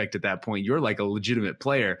prospect at that point. You're like a legitimate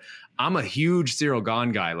player. I'm a huge Cyril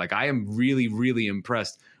Gane guy. Like, I am really, really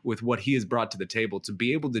impressed with what he has brought to the table to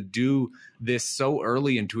be able to do this so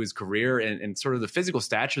early into his career, and sort of the physical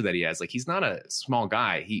stature that he has. Like, he's not a small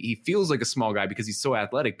guy. He feels like a small guy because he's so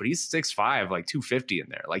athletic, but he's 6'5", like 250 in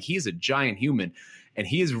there. Like, he's a giant human, and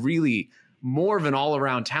he is really more of an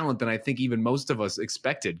all-around talent than I think even most of us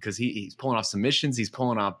expected, because he's pulling off submissions. He's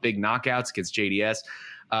pulling off big knockouts against JDS.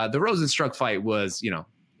 The Rozenstruik fight was,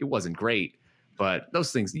 it wasn't great, but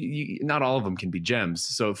those things, not all of them can be gems.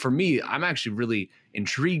 So for me, I'm actually really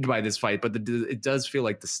intrigued by this fight, but it does feel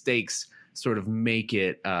like the stakes sort of make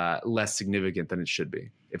it less significant than it should be,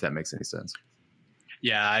 if that makes any sense.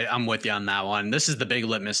 Yeah, I'm with you on that one. This is the big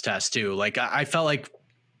litmus test too. Like, I felt like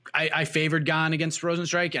I favored Gane against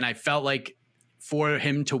Rozenstruik, and I felt like for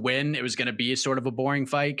him to win, it was going to be sort of a boring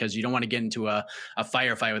fight, because you don't want to get into a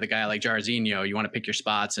firefight with a guy like Jairzinho. You want to pick your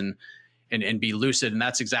spots and be lucid, and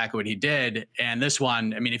that's exactly what he did. And this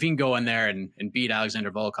one, I mean, if he can go in there and beat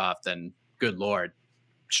Alexander Volkov, then good Lord,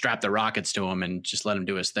 strap the rockets to him and just let him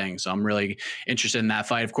do his thing. So I'm really interested in that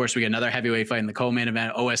fight. Of course, we get another heavyweight fight in the co-main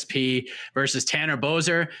event, OSP versus Tanner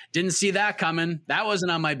Boser. Didn't see that coming. That wasn't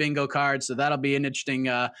on my bingo card, so that'll be an interesting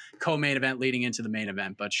co-main event leading into the main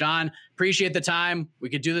event. But Sean, appreciate the time. We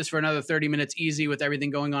could do this for another 30 minutes easy with everything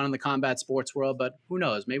going on in the combat sports world, but who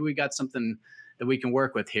knows? Maybe we got something that we can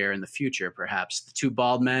work with here in the future, perhaps. The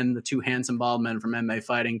two handsome bald men from MMA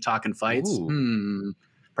Fighting talking fights.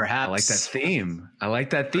 Perhaps. I like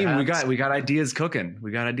that theme. Perhaps. We got ideas cooking.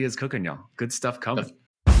 Y'all. Good stuff coming.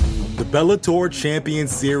 The Bellator Champion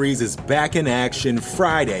Series is back in action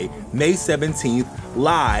Friday, May 17th,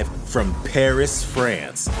 live from Paris,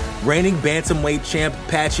 France. Reigning bantamweight champ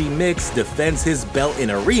Patchy Mix defends his belt in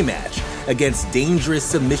a rematch against dangerous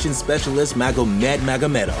submission specialist Magomed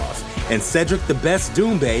Magomedov. And Cedric the Best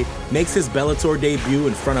Doumbé makes his Bellator debut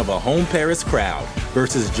in front of a home Paris crowd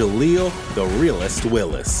versus Jaleel the Realist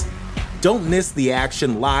Willis. Don't miss the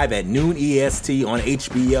action live at noon EST on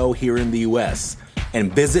HBO here in the US. And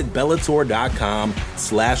visit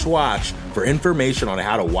Bellator.com/watch for information on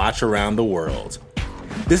how to watch around the world.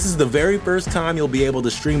 This is the very first time you'll be able to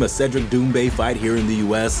stream a Cedric Doumbé fight here in the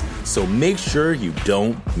US, so make sure you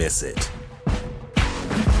don't miss it.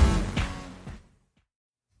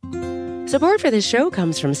 Support for this show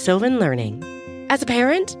comes from Sylvan Learning. As a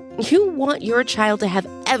parent, you want your child to have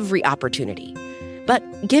every opportunity, but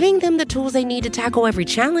giving them the tools they need to tackle every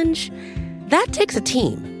challenge, that takes a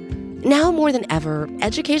team. Now more than ever,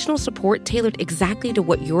 educational support tailored exactly to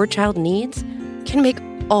what your child needs can make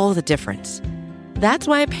all the difference. That's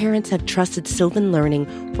why parents have trusted Sylvan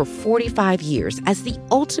Learning for 45 years as the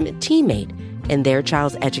ultimate teammate in their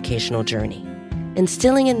child's educational journey,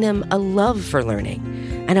 instilling in them a love for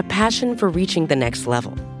learning and a passion for reaching the next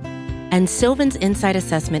level. And Sylvan's Insight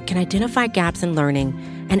Assessment can identify gaps in learning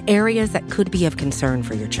and areas that could be of concern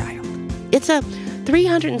for your child. It's a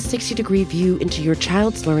 360-degree view into your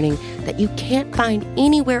child's learning that you can't find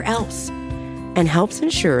anywhere else, and helps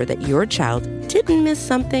ensure that your child didn't miss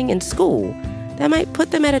something in school that might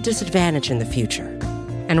put them at a disadvantage in the future.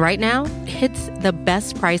 And right now, it's the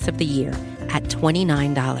best price of the year at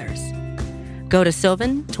 $29. Go to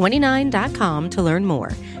sylvan29.com to learn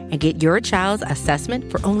more and get your child's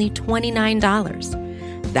assessment for only $29.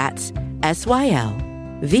 That's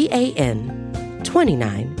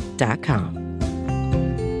SYLVAN29.com.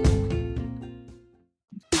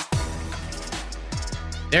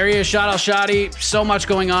 There he is, Shad Al-Shadi. So much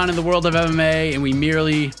going on in the world of MMA, and we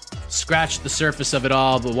merely scratched the surface of it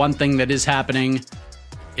all. But one thing that is happening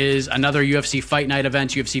is another UFC Fight Night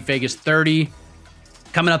event, UFC Vegas 30,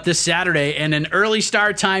 coming up this Saturday, and an early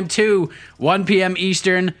start time too, 1 p.m.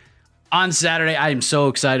 Eastern on Saturday. I am so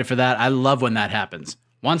excited for that. I love when that happens.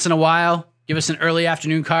 Once in a while, give us an early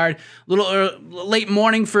afternoon card, a little late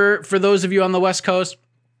morning for those of you on the West Coast.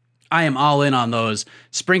 I am all in on those.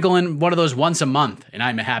 Sprinkle in one of those once a month, and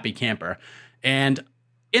I'm a happy camper. And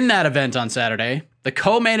in that event on Saturday, the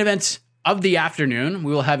co-main event of the afternoon,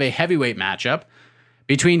 we will have a heavyweight matchup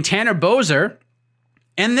between Tanner Boser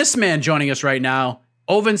and this man joining us right now,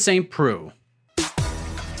 Ovince St. Preux.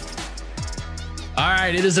 All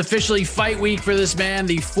right, it is officially fight week for this man,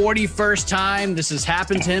 the 41st time this has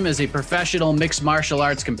happened to him as a professional mixed martial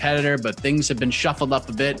arts competitor, but things have been shuffled up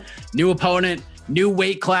a bit. New opponent, new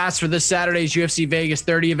weight class for this Saturday's UFC Vegas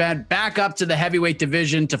 30 event. Back up to the heavyweight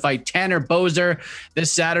division to fight Tanner Boser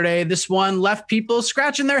this Saturday. This one left people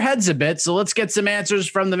scratching their heads a bit, so let's get some answers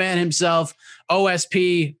from the man himself,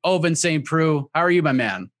 OSP, Ovince St. Preux. How are you, my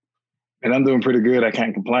man? And I'm doing pretty good. I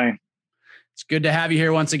can't complain. It's good to have you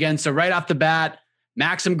here once again. So right off the bat,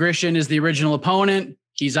 Maxim Grishin is the original opponent.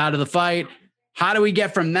 He's out of the fight. How do we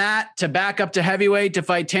get from that to back up to heavyweight to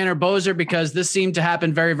fight Tanner Boser? Because this seemed to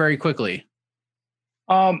happen very, very quickly.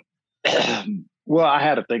 Well, I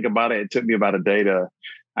had to think about it. It took me about a day to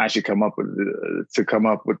actually come up with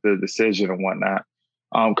the decision and whatnot.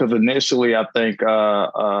 Because initially, I think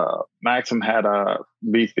Maxim had a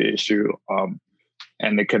beef issue,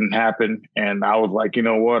 and it couldn't happen. And I was like, you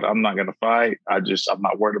know what? I'm not going to fight. I'm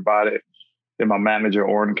not worried about it. Then my manager,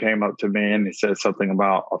 Orton, came up to me and he said something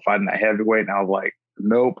about fighting at heavyweight. And I was like,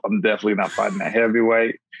 nope, I'm definitely not fighting at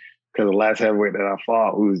heavyweight. Because the last heavyweight that I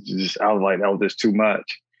fought I was like, that was just too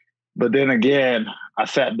much. But then again, I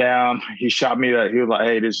sat down. He shot me. He was like,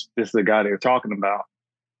 hey, this is the guy they're talking about.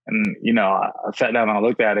 And, I sat down and I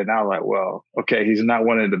looked at it and I was like, well, okay, he's not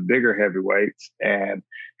one of the bigger heavyweights. And,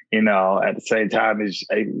 at the same time,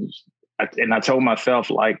 and I told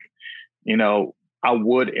myself, like, I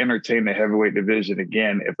would entertain the heavyweight division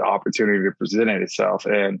again if the opportunity presented itself.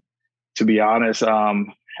 And to be honest,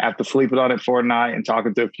 after sleeping on it for a night and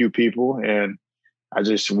talking to a few people, and I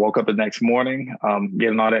just woke up the next morning,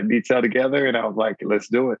 getting all that detail together, and I was like, let's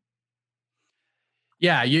do it.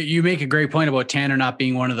 Yeah, you make a great point about Tanner not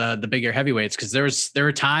being one of the bigger heavyweights, because there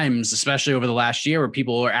were times, especially over the last year, where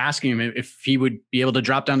people were asking him if he would be able to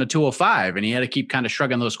drop down to 205, and he had to keep kind of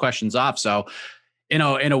shrugging those questions off. So, in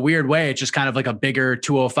a weird way, it's just kind of like a bigger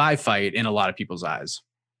 205 fight in a lot of people's eyes.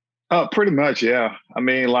 Pretty much, yeah. I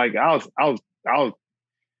mean, like I was,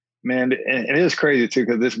 man, and it is crazy too,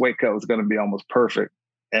 because this weight cut was going to be almost perfect,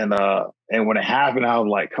 and when it happened, I was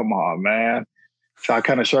like, come on, man. So I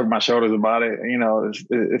kind of shrugged my shoulders about it. You know,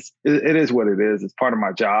 it is what it is. It's part of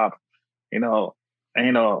my job. You know, and,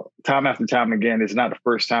 you know, time after time again, it's not the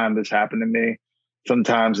first time this happened to me.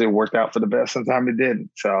 Sometimes it worked out for the best, sometimes it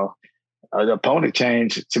didn't. So the opponent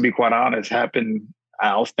change, to be quite honest, happened.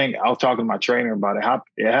 I was talking to my trainer about it.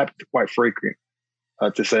 It happened quite frequent,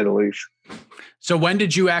 to say the least. So when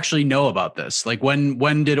did you actually know about this? Like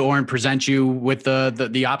when did Oren present you with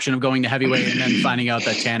the option of going to heavyweight and then finding out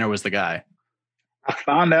that Tanner was the guy? I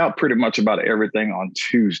found out pretty much about everything on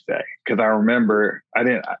Tuesday because I remember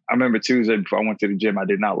Tuesday before I went to the gym, I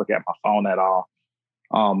did not look at my phone at all.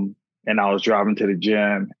 And I was driving to the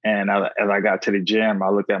gym, and as I got to the gym, I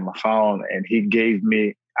looked at my phone, and he gave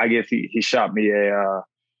me, I guess he shot me a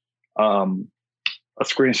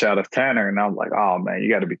screenshot of Tanner, and I was like, oh man, you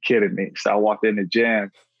got to be kidding me. So I walked in the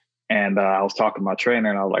gym, and I was talking to my trainer,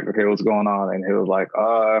 and I was like, okay, what's going on? And he was like,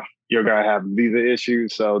 your guy have visa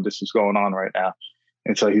issues, so this is going on right now.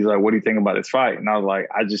 And so he's like, what do you think about this fight? And I was like,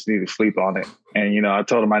 I just need to sleep on it. And, you know, I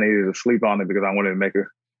told him I needed to sleep on it because I wanted to make a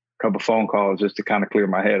couple phone calls just to kind of clear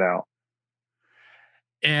my head out.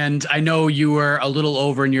 And I know you were a little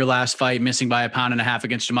over in your last fight, missing by 1.5 pounds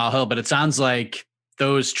against Jamal Hill, but it sounds like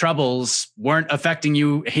those troubles weren't affecting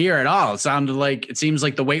you here at all. It seems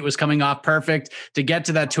like the weight was coming off perfect to get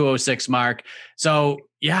to that 206 mark. So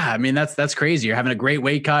yeah, I mean, that's crazy. You're having a great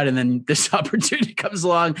weight cut, and then this opportunity comes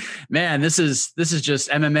along. Man, this is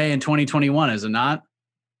just MMA in 2021, is it not?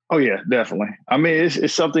 Oh yeah, definitely. I mean,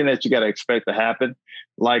 it's something that you got to expect to happen.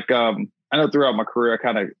 Like, I know throughout my career, I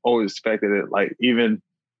kind of always expected it. Like even,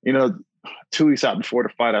 you know, 2 weeks out before the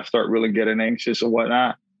fight, I start really getting anxious and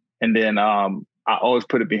whatnot. And then I always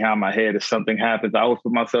put it behind my head. If something happens, I always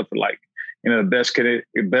put myself in, like, you know,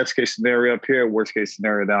 the best case scenario up here, worst case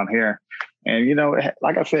scenario down here. And, you know,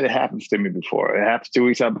 like I said, it happens to me before. It happens 2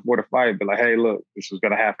 weeks out before the fight. But like, hey, look, this was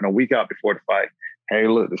going to happen. A week out before the fight. Hey,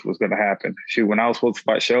 look, this was going to happen. Shoot, when I was supposed to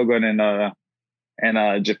fight Shogun in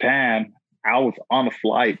Japan, I was on a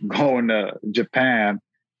flight going to Japan,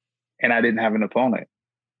 and I didn't have an opponent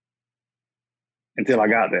until I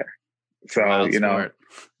got there. So, Wild you know, sport.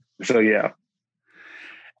 So yeah.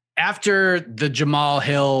 After the Jamal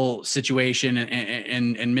Hill situation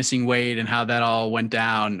and missing weight and how that all went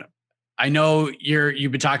down, I know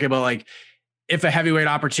you've been talking about, like, if a heavyweight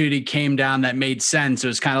opportunity came down that made sense, it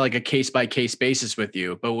was kind of like a case by case basis with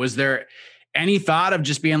you. But was there any thought of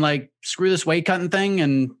just being like, screw this weight cutting thing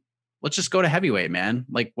and let's just go to heavyweight, man?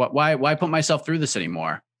 Like, why put myself through this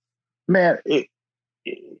anymore? Man, it's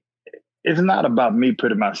not about me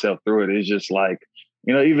putting myself through it. It's just like,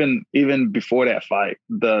 you know, even before that fight,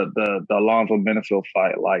 the Alonzo Benefield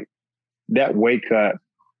fight, like that weight cut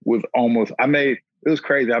was almost, it was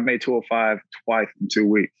crazy. I made 205 twice in 2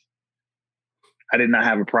 weeks. I did not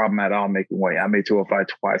have a problem at all making weight. I made 205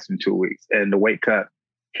 twice in 2 weeks, and the weight cut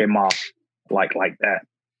came off like that.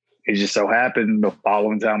 It just so happened the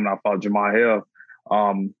following time when I fought Jamal Hill.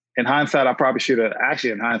 In hindsight, I probably should have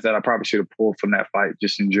pulled from that fight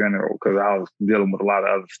just in general, because I was dealing with a lot of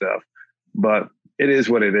other stuff. But it is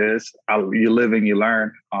what it is. You live and you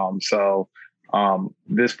learn.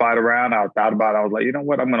 This fight around, I thought about it. I was like, you know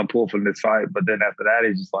what? I'm going to pull from this fight. But then after that,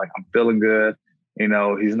 it's just like, I'm feeling good. You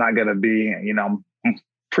know, he's not going to be, you know,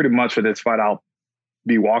 pretty much for this fight, I'll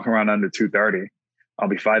be walking around under 230. I'll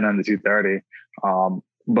be fighting under 230.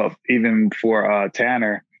 But even for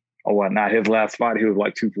Tanner or whatnot, his last fight, he was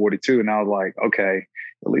like 242. And I was like, okay,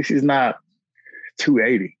 at least he's not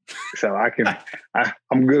 280. So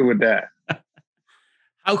I'm good with that.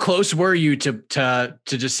 How close were you to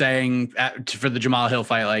just saying for the Jamal Hill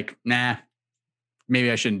fight, like, nah,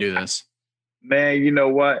 maybe I shouldn't do this? Man, you know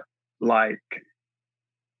what? Like,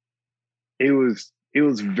 it was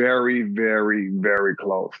very, very, very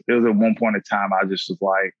close. It was at one point in time, I was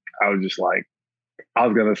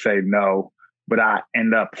going to say no, but I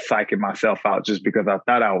end up psyching myself out just because I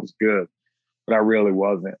thought I was good, but I really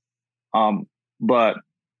wasn't. But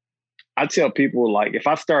I tell people, like, if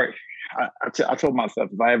I start, I told myself,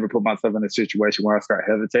 if I ever put myself in a situation where I start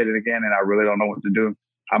hesitating again and I really don't know what to do,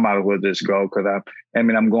 I might as well just go, because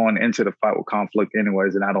I'm going into the fight with conflict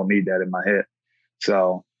anyways, and I don't need that in my head.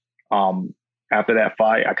 So after that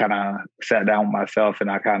fight, I kind of sat down with myself and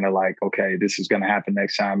I kind of like, okay, this is going to happen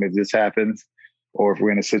next time. If this happens, or if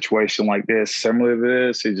we're in a situation like this, similar to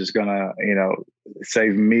this, it's just going to, you know,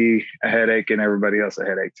 save me a headache and everybody else a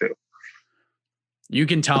headache too. You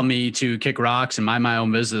can tell me to kick rocks and mind my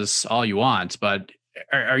own business all you want, but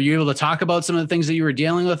are you able to talk about some of the things that you were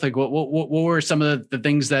dealing with? Like what were some of the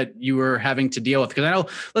things that you were having to deal with? Because I know,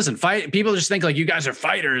 listen, people just think like you guys are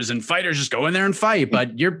fighters and fighters just go in there and fight,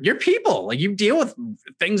 but you're people. Like you deal with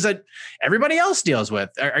things that everybody else deals with.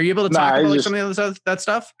 Are you able to talk about like some of that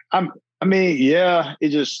stuff? I mean, yeah, it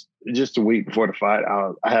just a week before the fight,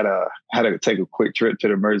 I had to take a quick trip to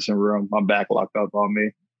the emergency room. My back locked up on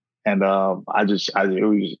me, and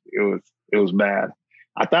it was bad.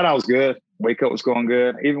 I thought I was good. Weight cut was going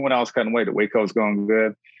good. Even when I was cutting weight, the weight cut was going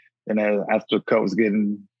good. And then after the cut was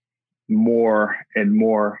getting more and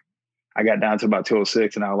more, I got down to about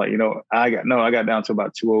 206, and I was like, I got down to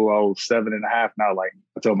about 207 and a half. And I was like,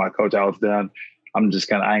 I told my coach I was done. I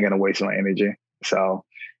ain't gonna waste my energy. So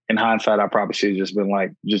in hindsight, I probably should have just been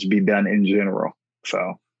like, just be done in general.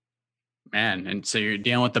 So. Man, and so you're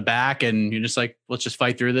dealing with the back and you're just like, let's just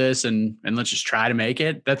fight through this and let's just try to make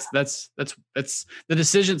it. That's the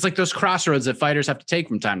decision. It's like those crossroads that fighters have to take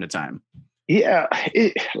from time to time. Yeah.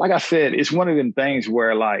 Like I said, it's one of them things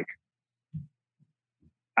where like,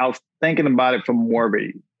 I was thinking about it from more of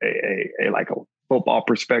a football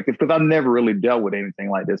perspective, because I've never really dealt with anything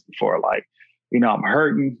like this before. Like, I'm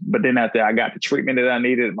hurting, but then after I got the treatment that I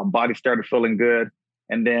needed, my body started feeling good.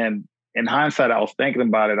 And then in hindsight, I was thinking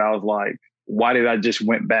about it. I was like, why did I just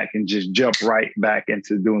went back and just jump right back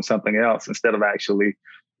into doing something else instead of actually,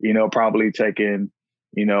 probably taking,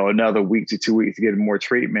 another week to 2 weeks to get more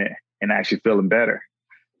treatment and actually feeling better.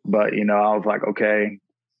 But, I was like, okay,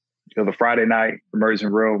 the Friday night emergency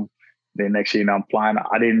room, then next year, I'm flying.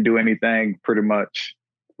 I didn't do anything pretty much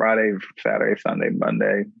Friday, Saturday, Sunday,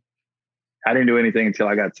 Monday. I didn't do anything until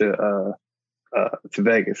I got to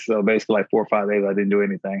Vegas. So basically like 4 or 5 days, I didn't do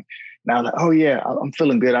anything. Now I'm like, oh yeah, I'm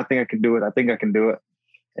feeling good. I think I can do it.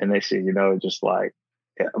 And they say, just like,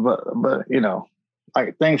 yeah, but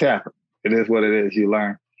like things happen. It is what it is. You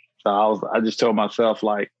learn. So I just told myself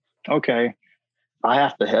like, okay, I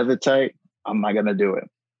have to hesitate. I'm not going to do it.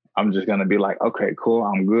 I'm just going to be like, okay, cool.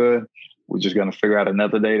 I'm good. We're just going to figure out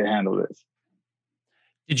another day to handle this.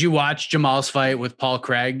 Did you watch Jamal's fight with Paul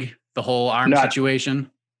Craig? The whole arm situation?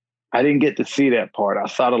 I didn't get to see that part. I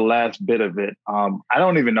saw the last bit of it. I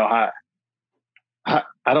don't even know how.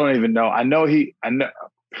 I don't even know. I know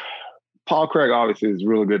Paul Craig obviously is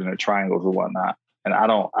really good in the triangles and whatnot. And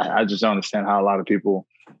I just don't understand how a lot of people,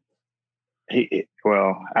 I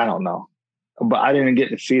don't know. But I didn't get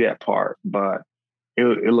to see that part, but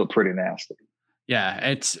it looked pretty nasty.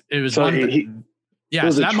 Yeah, it was so one yeah,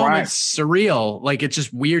 so that moment's surreal. Like, it's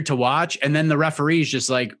just weird to watch. And then the referee's just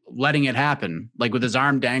like letting it happen, like with his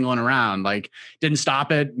arm dangling around, like didn't stop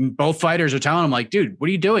it. And both fighters are telling him like, dude, what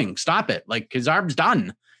are you doing? Stop it. Like his arm's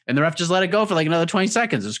done. And the ref just let it go for like another 20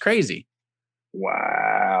 seconds. It was crazy.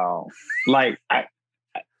 Wow. Like,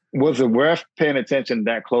 was the ref paying attention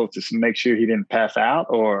that close to make sure he didn't pass out,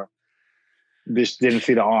 or just didn't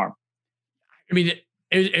see the arm? I mean,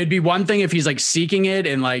 it'd be one thing if he's like seeking it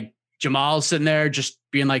and like, Jamal's sitting there just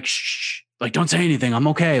being like, shh, like, don't say anything. I'm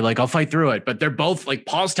okay. Like, I'll fight through it. But they're both like,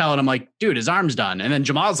 Paul's telling him like, dude, his arm's done. And then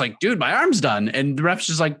Jamal's like, dude, my arm's done. And the ref's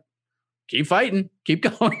just like, keep fighting, keep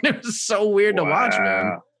going. It was so weird to watch,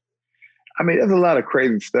 man. I mean, there's a lot of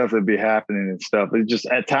crazy stuff that be happening and stuff. It just,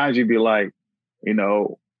 at times you'd be like,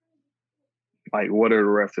 like, what are the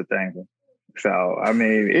refs thinking? So, I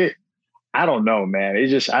mean, I don't know, man. It's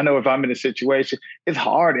just, I know if I'm in a situation, it's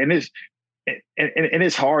hard. And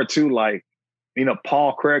it's hard too. Like,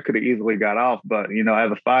 Paul Craig could have easily got off, but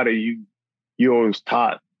as a fighter, you always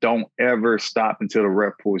taught, don't ever stop until the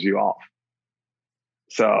ref pulls you off.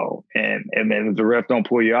 So, and then if the ref don't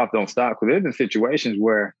pull you off, don't stop. Because there's been situations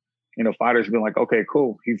where, fighters have been like, okay,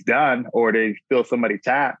 cool, he's done, or they feel somebody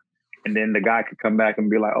tap, and then the guy could come back and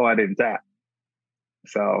be like, oh, I didn't tap.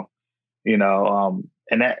 So, and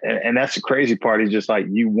that's the crazy part. Is just like,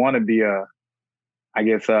 you want to be a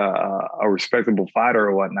respectable fighter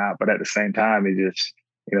or whatnot, but at the same time, it just,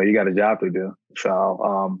 you got a job to do.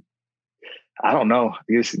 So, I don't know.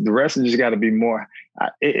 The rest just got to be more.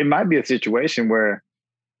 It might be a situation where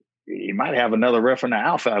you might have another ref on the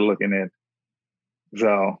outside looking in.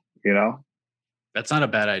 So, that's not a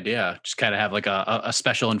bad idea. Just kind of have like a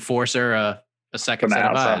special enforcer, a second set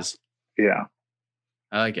of eyes. Yeah,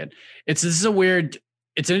 I like it. It's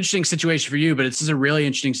an interesting situation for you, but it's a really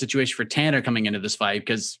interesting situation for Tanner coming into this fight,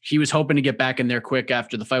 because he was hoping to get back in there quick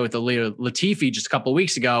after the fight with Ilir Latifi just a couple of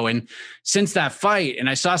weeks ago. And since that fight, and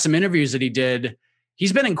I saw some interviews that he did,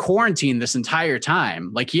 he's been in quarantine this entire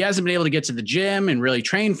time. Like, he hasn't been able to get to the gym and really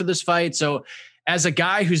train for this fight. So as a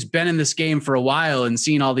guy who's been in this game for a while and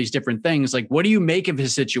seen all these different things, like, what do you make of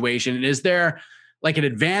his situation? And is there like an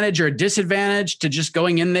advantage or a disadvantage to just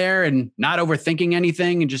going in there and not overthinking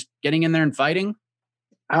anything and just getting in there and fighting?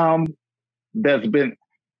 There's been,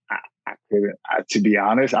 to be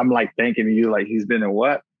honest, I'm like thinking of you like he's been in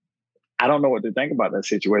what? I don't know what to think about that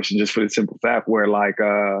situation, just for the simple fact where like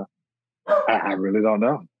I really don't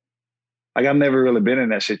know. Like I've never really been in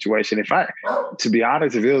that situation. To be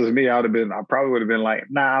honest, if it was me, I probably would have been like,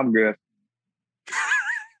 nah, I'm good.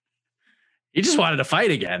 He just wanted to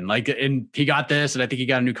fight again. Like, and he got this, and I think he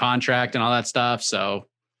got a new contract and all that stuff. So.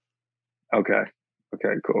 Okay,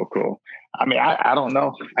 cool. I mean, I don't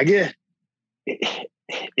know. I guess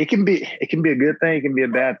it can be a good thing. It can be a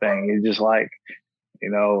bad thing. It's just like,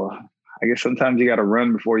 I guess sometimes you got to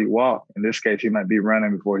run before you walk. In this case, he might be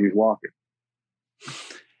running before he's walking.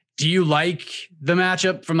 Do you like the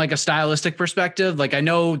matchup from like a stylistic perspective? Like, I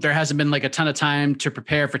know there hasn't been like a ton of time to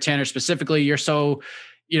prepare for Tanner specifically. You're so,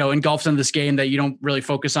 engulfed in this game that you don't really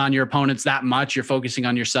focus on your opponents that much. You're focusing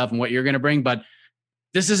on yourself and what you're going to bring. But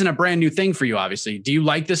this isn't a brand new thing for you, obviously. Do you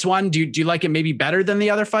like this one? Do you like it maybe better than the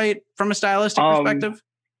other fight from a stylistic perspective?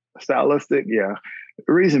 Stylistic, yeah.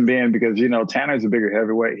 The reason being because, Tanner's a bigger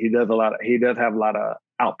heavyweight. He does have a lot of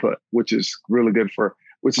output, which is really good for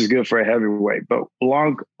a heavyweight. But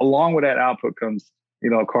along with that output comes,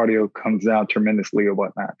 cardio comes down tremendously or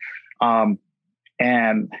whatnot.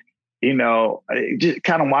 Just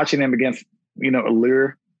kind of watching him against,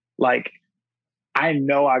 Allure, like I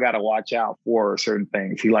know I got to watch out for certain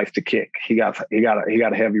things. He likes to kick. He got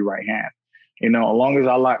a heavy right hand. As long as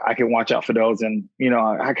I can watch out for those. And,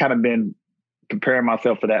 I kind of been preparing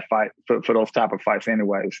myself for that fight, for those type of fights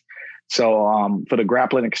anyways. So for the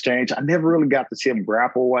grappling exchange, I never really got to see him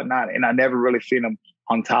grapple or whatnot. And I never really seen him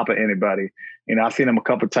on top of anybody. I've seen him a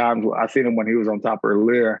couple of times. I've seen him when he was on top of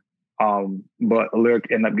Allure. But Allure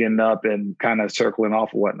ended up getting up and kind of circling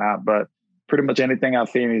off or whatnot. But pretty much anything I've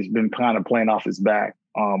seen, he's been kind of playing off his back.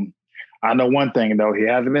 I know one thing, though. He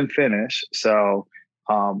hasn't been finished. So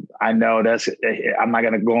I know I'm not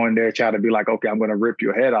going to go in there and try to be like, okay, I'm going to rip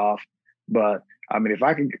your head off. But, I mean, if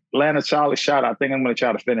I can land a solid shot, I think I'm going to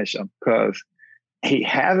try to finish him because he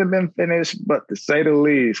hasn't been finished. But to say the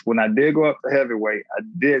least, when I did go up to heavyweight, I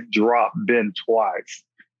did drop Ben twice.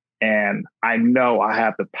 And I know I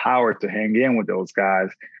have the power to hang in with those guys,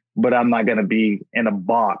 but I'm not going to be in a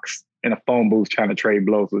box, in a phone booth trying to trade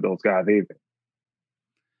blows with those guys either.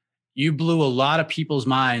 You blew a lot of people's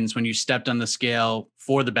minds when you stepped on the scale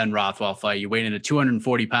for the Ben Rothwell fight. You weighed in at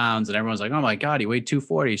 240 pounds and everyone's like, oh my God, he weighed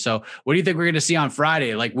 240. So what do you think we're going to see on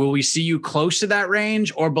Friday? Like, will we see you close to that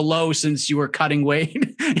range or below since you were cutting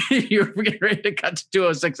weight? You were getting ready to cut to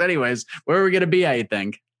 206 anyways. Where are we going to be, I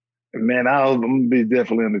think? Man, I'm going to be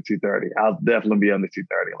definitely under 230. I'll definitely be under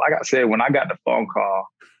 230. Like I said, when I got the phone call,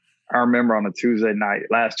 I remember on a Tuesday night,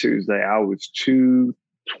 last Tuesday, I was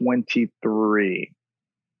 223.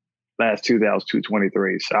 Last Tuesday, I was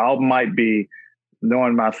 223. So I might be,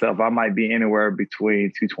 knowing myself, I might be anywhere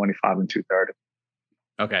between 225 and 230.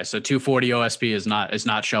 Okay, so 240 OSP is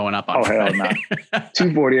not showing up on Friday. Hell no.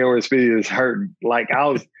 240 OSP is hurting. Like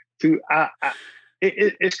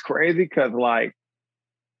it's crazy because like,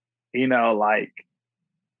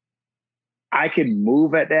 I can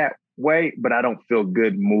move at that weight, but I don't feel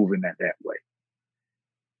good moving at that weight.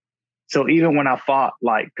 So even when I fought,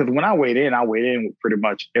 because when I weighed in with pretty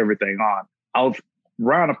much everything on. I was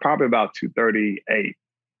around probably about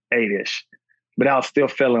 238-ish, but I was still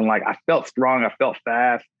feeling like I felt strong, I felt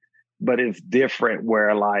fast, but it's different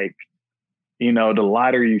where the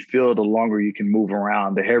lighter you feel, the longer you can move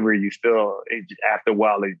around. The heavier you feel, after a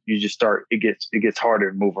while, it gets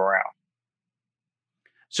harder to move around.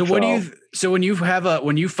 So when you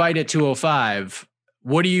fight at 205,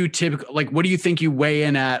 what do you what do you think you weigh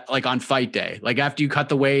in at on fight day? Like after you cut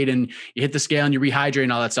the weight and you hit the scale and you rehydrate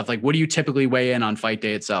and all that stuff, what do you typically weigh in on fight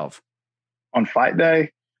day itself? On fight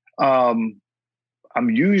day, I'm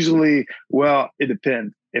usually, it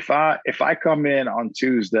depends. If I come in on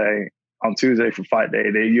Tuesday for fight day,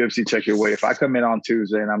 the UFC check your weight. If I come in on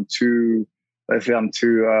Tuesday and I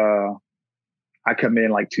come in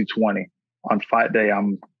like 220. On fight day,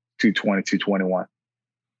 I'm 220, 221.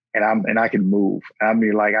 And I can move. I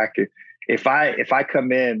mean, if I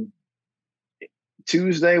come in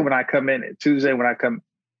Tuesday,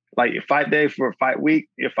 like fight day for fight week,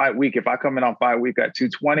 if I come in on fight week at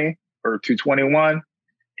 220 or 221,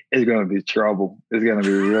 it's going to be trouble. It's going to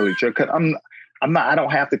be really trouble. Cause I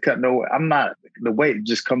don't have to cut the weight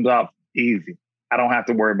just comes off easy. I don't have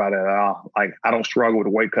to worry about it at all. Like I don't struggle with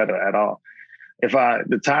the weight cutter at all.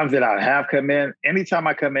 The times that I have come in, anytime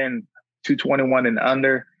I come in 221 and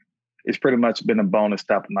under, it's pretty much been a bonus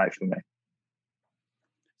type of night for me.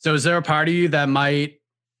 So is there a part of you that might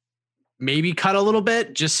maybe cut a little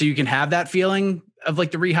bit just so you can have that feeling of the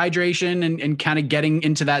rehydration and kind of getting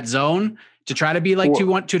into that zone? to try to be like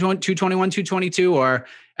 221, 222, or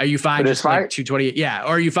are you fine just like 228? Yeah. Or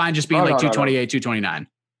are you fine just being 228, 229?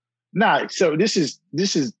 Nah. So this is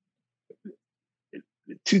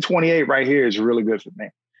 228 right here is really good for me.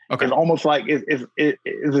 Okay. It's almost like it's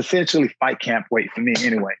essentially fight camp weight for me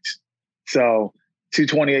anyways. So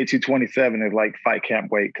 228, 227 is like fight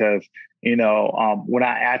camp weight because, when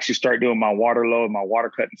I actually start doing my water load, my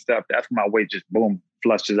water cut and stuff, that's when my weight just boom,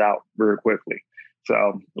 flushes out very quickly.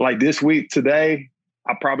 So like this week today,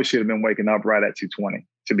 I probably should have been waking up right at 220,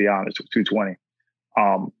 to be honest, with 220.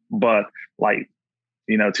 But like,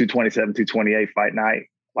 227, 228 fight night,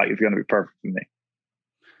 like it's going to be perfect for me.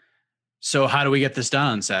 So how do we get this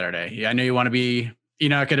done on Saturday? I know you're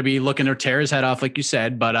not going to be looking to tear his head off, like you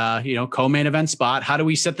said, but, co-main event spot. How do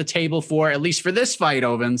we set the table for, at least for this fight,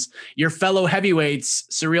 Ovens, your fellow heavyweights,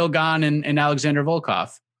 Ciryl Gane and Alexander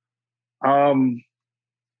Volkov?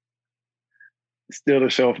 Steal the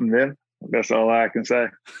show from them. That's all I can say.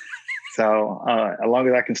 So as long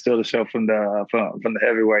as I can steal the show from the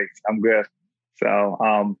heavyweights, I'm good. So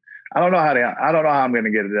I don't know how I'm going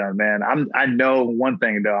to get it done, man. I know one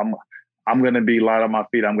thing though. I'm going to be light on my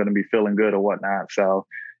feet. I'm going to be feeling good or whatnot. So,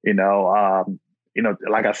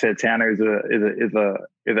 like I said, Tanner is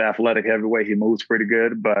an athletic heavyweight. He moves pretty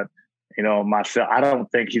good, but myself, I don't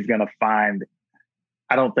think he's going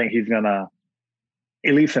to,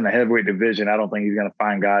 at least in the heavyweight division, I don't think he's going to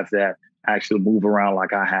find guys that actually move around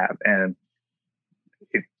like I have. And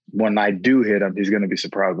when I do hit him, he's going to be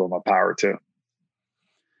surprised by my power too.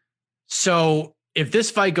 So if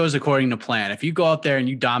this fight goes according to plan, if you go out there and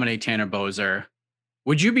you dominate Tanner Boser,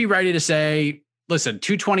 would you be ready to say, listen,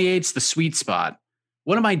 228's the sweet spot?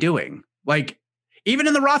 What am I doing? Like, even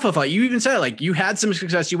in the Rafa fight, you even said like you had some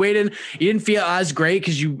success. You waited, you didn't feel as great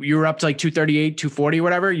because you were up to like 238, 240,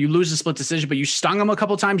 whatever. You lose a split decision, but you stung him a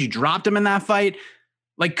couple of times. You dropped him in that fight.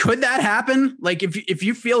 Like, could that happen? Like, if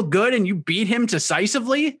you feel good and you beat him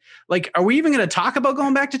decisively, like, are we even going to talk about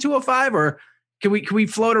going back to 205, or can we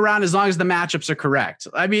float around as long as the matchups are correct?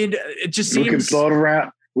 I mean, it just seems we can float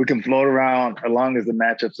around. We can float around as long as the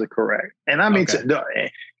matchups are correct. And I mean,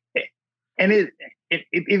 and it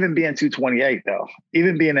even being 228 though,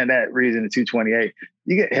 even being in that region of 228,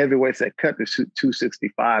 you get heavyweights that cut to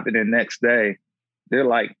 265, and then next day they're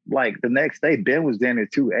like the next day Ben was down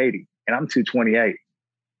at 280, and I'm 228.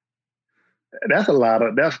 That's a lot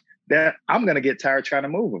of that. I'm gonna get tired trying to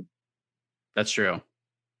move him. That's true.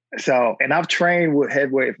 So, and I've trained with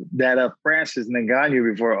heavyweight that Francis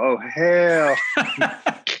Ngannou before. Oh hell!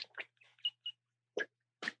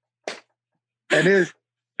 It is,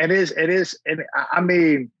 and I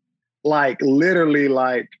mean, like literally,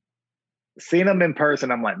 like seeing him in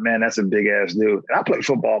person, I'm like, man, that's a big ass dude. And I played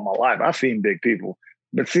football all my life. I've seen big people,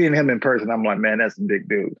 but seeing him in person, I'm like, man, that's a big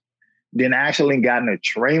dude. Then actually gotten to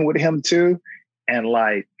train with him too, and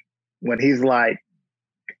like when he's like,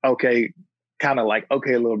 okay. Kind of like,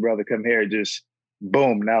 okay, little brother, come here, just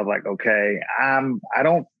boom. And I was like, okay,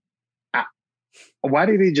 why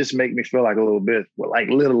did he just make me feel like a little bit, like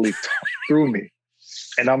literally through me?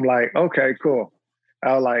 And I'm like, okay, cool.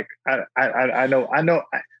 I was like, I know,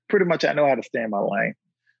 pretty much I know how to stay in my lane.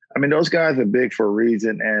 I mean, those guys are big for a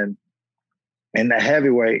reason. And in the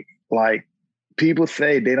heavyweight, like people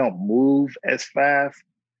say they don't move as fast,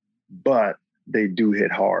 but they do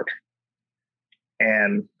hit hard.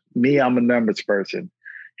 And me, I'm a numbers person.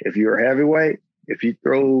 If you're a heavyweight, if you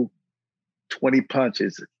throw 20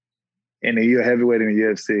 punches and you're a heavyweight in the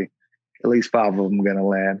UFC, at least 5 of them are going to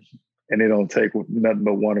land. And it don't take nothing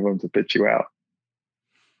but one of them to pitch you out.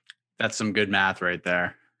 That's some good math right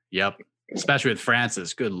there. Yep. Especially with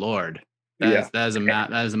Francis. Good Lord. That is a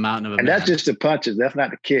mountain of a man. And that's just the punches. That's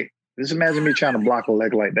not the kick. Just imagine me trying to block a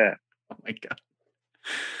leg like that. Oh my God.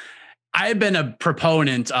 I've been a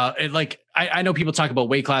proponent. I know people talk about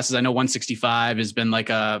weight classes. I know 165 has been like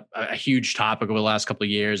a huge topic over the last couple of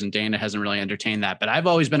years, and Dana hasn't really entertained that. But I've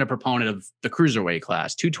always been a proponent of the cruiserweight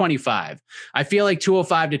class, 225. I feel like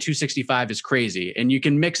 205 to 265 is crazy, and you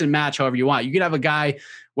can mix and match however you want. You could have a guy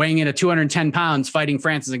weighing in at 210 pounds fighting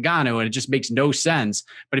Francis Ngannou, and it just makes no sense.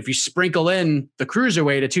 But if you sprinkle in the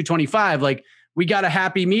cruiserweight at 225, like we got a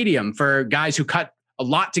happy medium for guys who cut a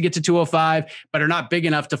lot to get to 205, but are not big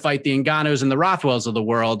enough to fight the Ngannous and the Rothwells of the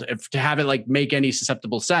world, to have it like make any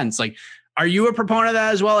susceptible sense. Like, are you a proponent of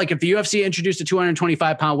that as well? Like if the UFC introduced a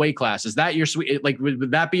 225 pound weight class, is that your sweet, like, would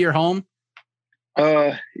that be your home?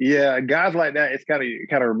 Yeah, guys like that, it's kind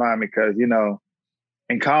of remind me because,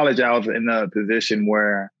 in college, I was in a position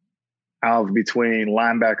where I was between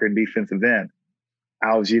linebacker and defensive end.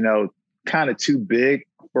 I was, kind of too big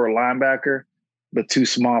for a linebacker, but too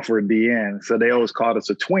small for a DN. So they always called us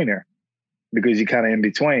a tweener because you're kind of in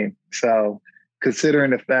between. So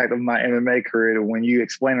considering the fact of my MMA career, when you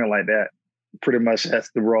explain it like that, pretty much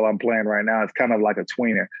that's the role I'm playing right now. It's kind of like a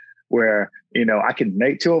tweener where, I can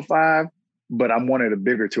make 205, but I'm one of the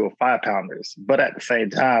bigger 205 pounders. But at the same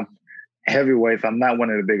time, heavyweights, I'm not one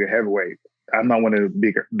of the bigger heavyweights. I'm not one of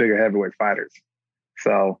the bigger heavyweight fighters.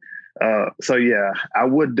 So yeah, I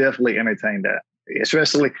would definitely entertain that.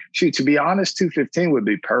 Especially, to be honest, 215 would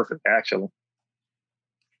be perfect, actually.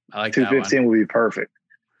 I like 215 would be perfect.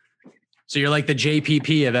 So you're like the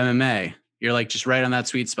JPP of MMA. You're like just right on that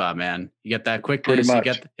sweet spot, man. You get that quickness. Pretty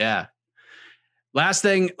much. Yeah. Last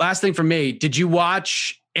thing for me. Did you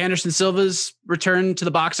watch Anderson Silva's return to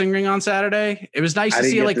the boxing ring on Saturday? It was nice to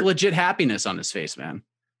see legit happiness on his face, man.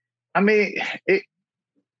 I mean,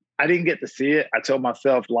 I didn't get to see it. I told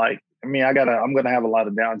myself, I'm going to have a lot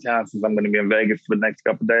of downtime since I'm going to be in Vegas for the next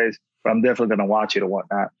couple of days, but I'm definitely going to watch it and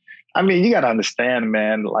whatnot. I mean, you got to understand,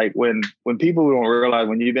 man, like when people don't realize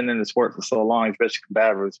when you've been in the sport for so long, especially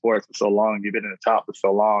combative sports for so long, you've been in the top for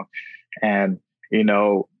so long. And,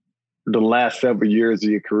 the last several years of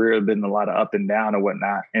your career have been a lot of up and down and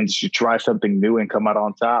whatnot. And to try something new and come out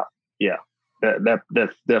on top. Yeah, that's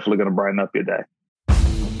definitely going to brighten up your day.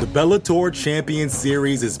 The Bellator Champion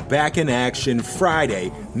Series is back in action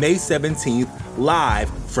Friday, May 17th, live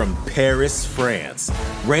from Paris, France.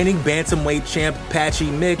 Reigning bantamweight champ Patchy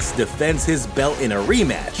Mix defends his belt in a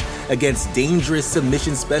rematch against dangerous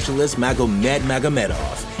submission specialist Magomed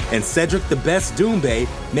Magomedov. And Cedric the Best Doumbé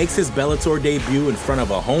makes his Bellator debut in front of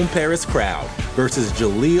a home Paris crowd versus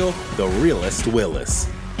Jaleel the Realist Willis.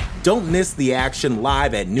 Don't miss the action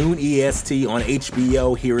live at noon EST on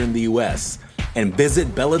HBO here in the US. And visit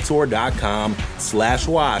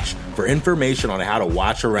Bellator.com/watch for information on how to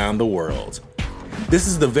watch around the world. This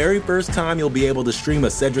is the very first time you'll be able to stream a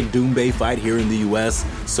Cedric Doumbé fight here in the US,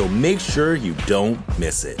 so make sure you don't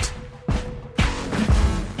miss it.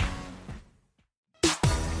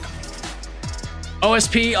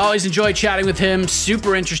 OSP, always enjoy chatting with him.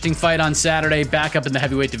 Super interesting fight on Saturday, back up in the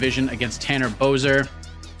heavyweight division against Tanner Boser.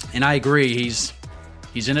 And I agree, he's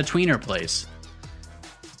in a tweener place.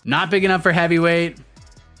 Not big enough for heavyweight,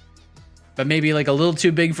 but maybe like a little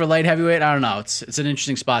too big for light heavyweight. I don't know. It's an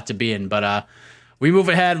interesting spot to be in. But we move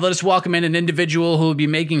ahead. Let us welcome in an individual who will be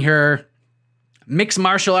making her mixed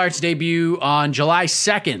martial arts debut on July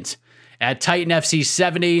 2nd at Titan FC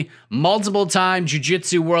 70. Multiple-time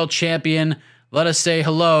jiu-jitsu world champion. Let us say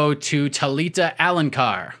hello to Talita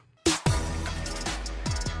Alencar.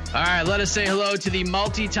 All right, let us say hello to the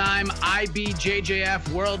multi-time IBJJF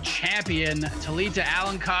world champion, Talita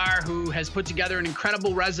Alencar, who has put together an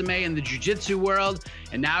incredible resume in the jiu-jitsu world,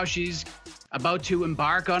 and now she's about to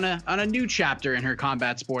embark on a new chapter in her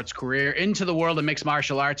combat sports career into the world of mixed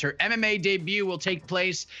martial arts. Her MMA debut will take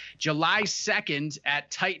place July 2nd at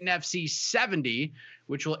Titan FC 70,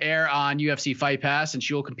 which will air on UFC Fight Pass, and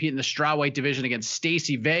she will compete in the strawweight division against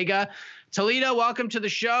Stacy Vega. Talita, welcome to the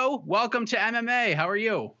show. Welcome to MMA. How are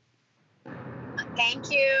you?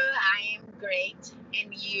 Thank you. I am great.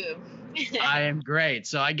 And you? I am great.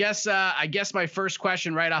 So I guess my first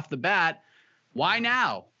question right off the bat, why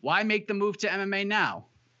now? Why make the move to MMA now?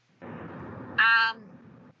 I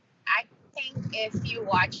think if you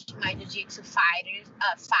watch my jiu-jitsu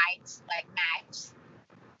fights, like matches,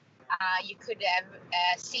 you could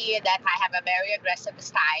see that I have a very aggressive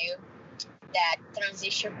style that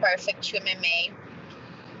transition perfect to MMA.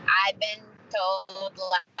 I've been told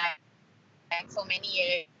like for many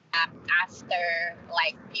years after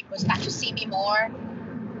like people start to see me more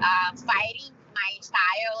fighting my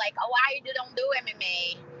style, like, oh, why you don't do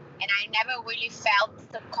MMA? And I never really felt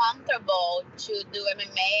comfortable to do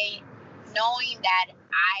MMA, knowing that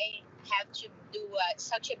I have to do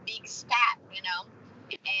such a big step,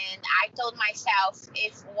 And I told myself,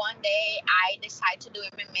 if one day I decide to do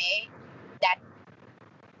MMA, that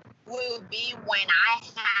will be when I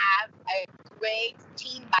have a great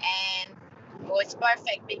team. And it was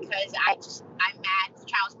perfect because I met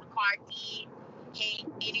Charles McCarthy. He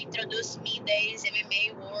introduced me to this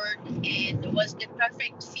MMA world, and it was the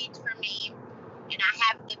perfect fit for me. And I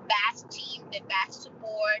have the best team, the best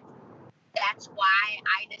support. That's why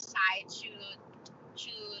I decided to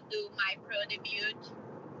do my pro debut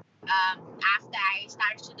after I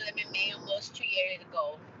started to do MMA almost 2 years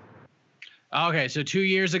ago. Okay, so 2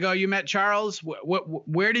 years ago you met Charles.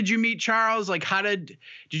 Where did you meet Charles? Like, how did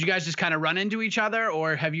you guys just kind of run into each other,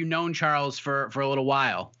 or have you known Charles for a little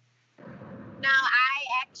while? No, I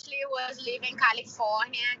actually was living in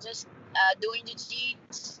California, just doing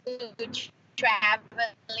jiu-jitsu,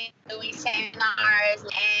 traveling, doing seminars,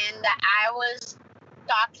 and I was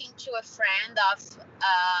talking to a friend of us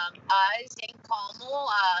in Como,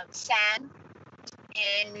 Sam,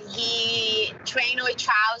 and he trained with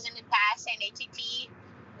Charles in the past and ATT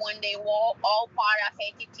when they were all part of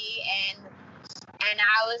ATT, and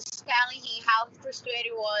I was telling him how frustrated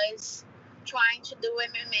it was trying to do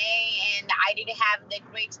MMA, and I didn't have the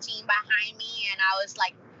great team behind me, and I was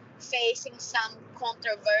like facing some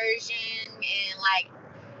controversy and like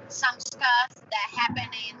some stuff that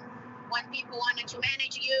happened when people wanted to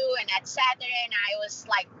manage you and etc. And I was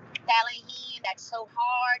like telling him that's so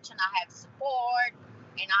hard to not have support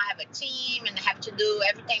and not have a team and have to do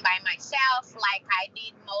everything by myself like I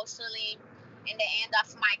did mostly in the end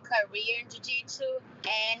of my career in jiu-jitsu.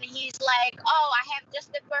 And he's like, oh, I have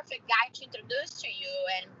just the perfect guy to introduce to you.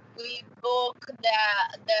 And we booked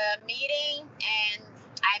the meeting, and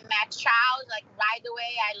I met Charles like right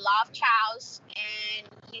away. I love Charles, and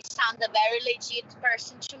he sounds a very legit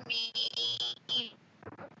person to me.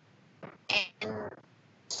 And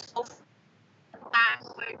so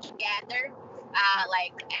far we're together,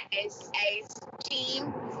 like as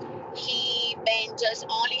team. He been just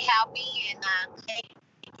only helping and making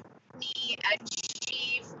me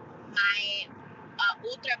achieve my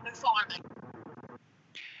ultra performance.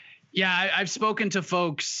 Yeah, I've spoken to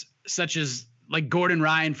folks such as like Gordon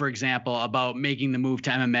Ryan, for example, about making the move to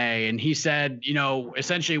MMA. And he said, you know,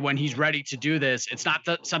 essentially when he's ready to do this, it's not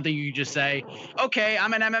something you just say, okay,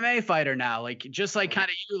 I'm an MMA fighter now. Like, just like kind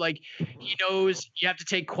of you, like he knows you have to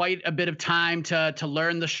take quite a bit of time to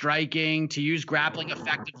learn the striking, to use grappling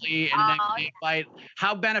effectively in an MMA fight.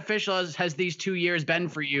 How beneficial has these 2 years been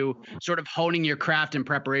for you, sort of honing your craft and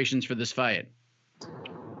preparations for this fight?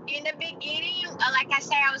 In the beginning, like I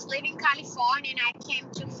said, I was living in California and I came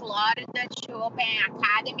to Florida to open an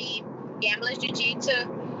academy, Gamblers Jiu-Jitsu.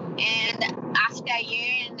 And after a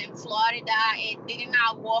year in Florida, it did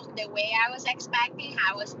not work the way I was expecting.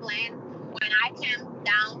 I was planning when I came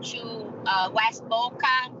down to West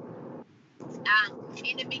Boca.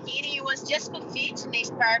 In the beginning, it was just for fitness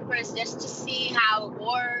purpose, just to see how it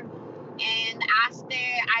worked. And after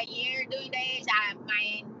a year doing this,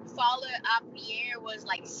 my follow-up year was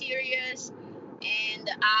like serious, and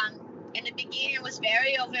in the beginning it was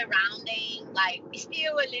very overwhelming, like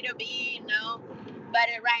still a little bit, you know, but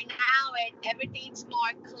right now everything's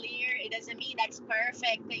more clear. It doesn't mean that's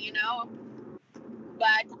perfect, you know,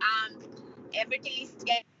 but everything is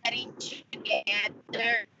getting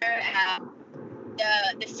together.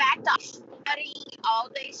 The fact of studying all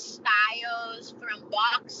these styles from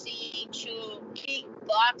boxing to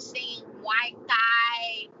kickboxing, Muay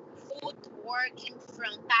Thai, footworking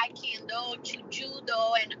from Taekwondo to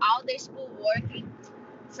Judo, and all this footworking,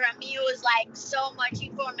 for me it was like so much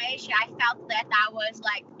information. I felt that I was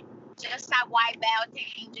like just a white belt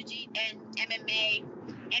in Jiu-Jitsu and MMA,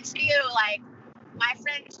 and still like my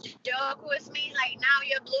friends joke with me like, now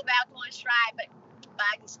you're blue belt one stripe,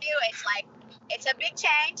 but still it's like it's a big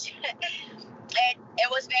change. It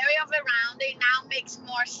was very overrounding. Now makes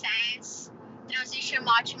more sense. Transition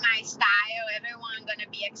more to my style. Everyone gonna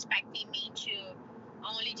be expecting me to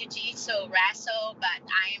only jiu-jitsu, wrestle, but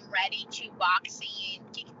I am ready to boxing and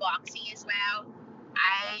kickboxing as well.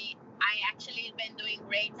 I actually been doing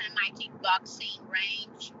great on my kickboxing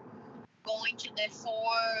range, going to the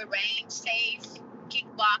 4 range, safe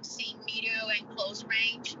kickboxing, medium and close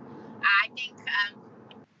range. I think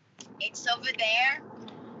it's over there.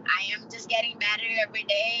 I am just getting better every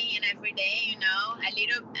day, you know,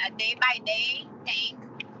 a day by day thing.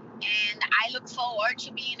 And I look forward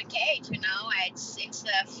to being in a cage, you know. It's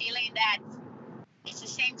a feeling that it's the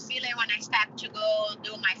same feeling when I step to go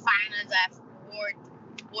do my finals of world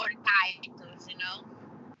titles, you know.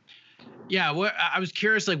 Yeah, I was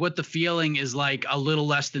curious, like, what the feeling is like a little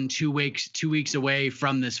less than 2 weeks away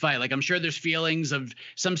from this fight. Like, I'm sure there's feelings of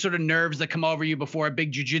some sort of nerves that come over you before a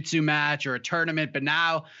big jiu-jitsu match or a tournament, but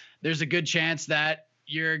now there's a good chance that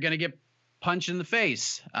you're going to get punched in the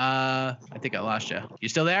face. I think I lost you. You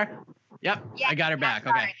still there? Yep, yeah, I got her back.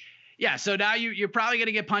 Sorry. Okay. Yeah, so now you're probably going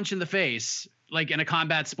to get punched in the face, like in a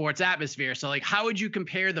combat sports atmosphere. So like, how would you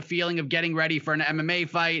compare the feeling of getting ready for an MMA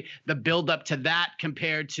fight, the build up to that,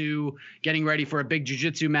 compared to getting ready for a big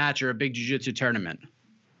jiu-jitsu match or a big jiu-jitsu tournament?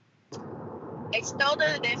 It's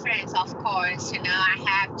totally different, of course. You know, I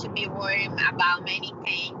have to be worried about many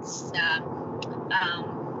things.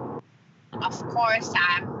 Of course,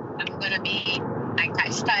 I'm gonna be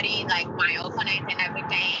like studying like my opponent and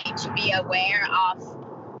everything to be aware of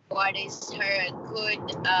what is her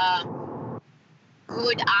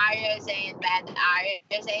good areas and bad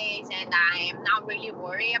areas, and I am not really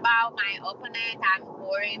worried about my opponent. I'm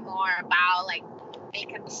worried more about like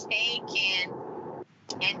make a mistake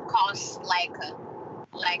and cause like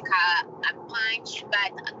like a punch,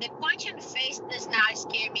 but the punch in the face does not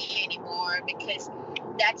scare me anymore because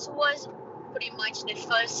that was pretty much the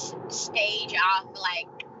first stage of like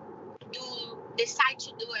decide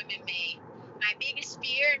to do MMA. My biggest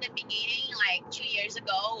fear in the beginning, like 2 years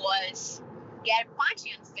ago, was get a punch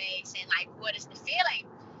in the face and like what is the feeling?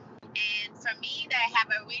 And for me, that I have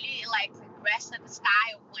a really like aggressive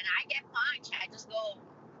style. When I get punched, I just go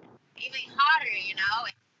even harder, you know.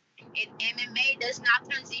 MMA does not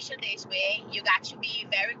transition this way. You got to be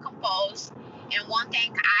very composed. And one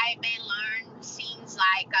thing I've been learned since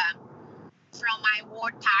like from my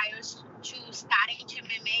war tires to starting to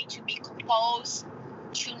MMA, to be composed,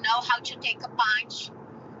 to know how to take a punch,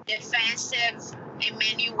 defensive in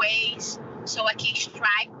many ways, so I can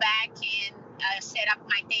strike back and set up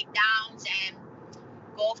my takedowns and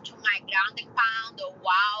go to my grounding pound or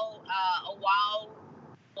wow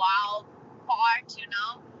part, you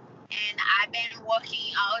know. And I've been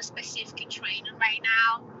working on specific training right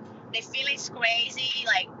now. The feeling's crazy,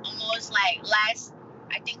 like almost like last,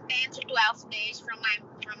 I think 10 to 12 days from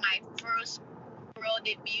my first pro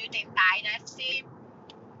debut in Tide FC.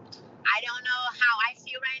 I don't know how I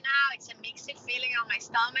feel right now. It's a mixed feeling on my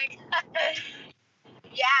stomach.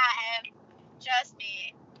 Yeah, and trust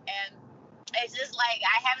me, and it's just like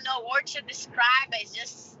I have no word to describe. It's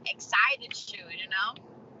just excited to, you know.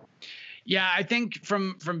 Yeah, I think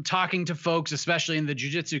from talking to folks, especially in the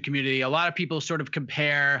jiu-jitsu community, a lot of people sort of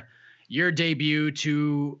compare your debut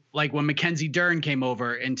to like when Mackenzie Dern came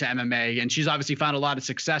over into MMA, and she's obviously found a lot of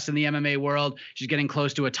success in the MMA world. She's getting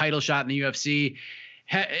close to a title shot in the UFC.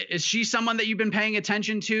 Is she someone that you've been paying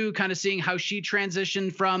attention to, kind of seeing how she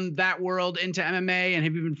transitioned from that world into MMA, and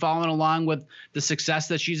have you been following along with the success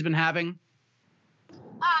that she's been having?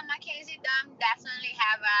 Mackenzie Dern definitely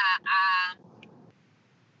have a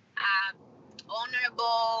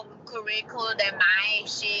honorable curriculum than mine.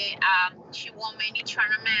 She won many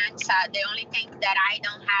tournaments. The only thing that I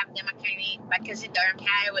don't have the Mackenzie Dern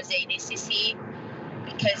had was ADCC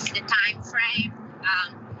because the time frame.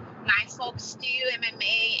 My folks still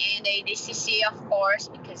MMA and ADCC, of course,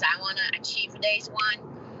 because I want to achieve this one,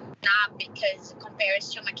 not because it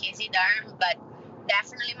compares to Mackenzie Dern, but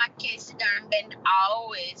definitely Mackenzie Dern been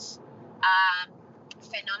always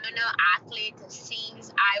phenomenal athlete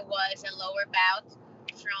since I was a lower belt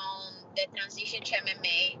from the transition to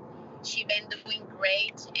MMA. She been doing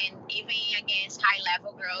great, and even against high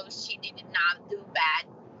level girls, she did not do bad.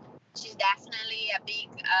 She's definitely a big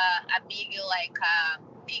like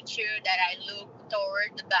picture that I look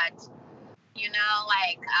toward, but you know,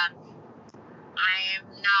 like I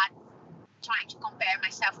am not trying to compare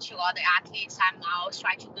myself to other athletes. I'm always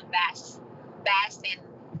trying to do best and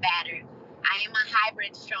better. I am a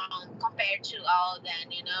hybrid strong compared to all of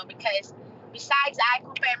them, you know, because besides I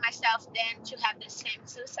compare myself then to have the same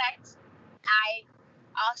success, I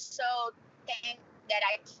also think that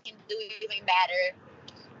I can do even better.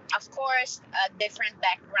 Of course, different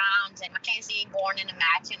backgrounds, and Mackenzie born in a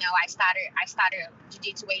mat, you know, I started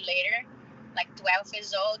jiu-jitsu way later, like 12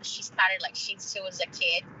 years old. She started like she was a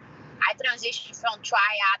kid. I transitioned from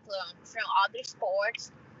triathlon, from other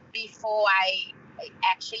sports before I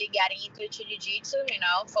actually got into jiu-jitsu, you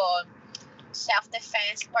know, for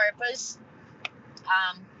self-defense purpose.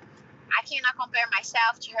 I cannot compare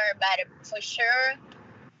myself to her, but for sure,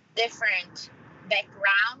 different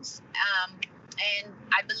backgrounds. And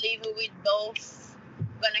I believe we both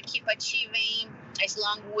gonna keep achieving as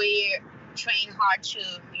long as we train hard too,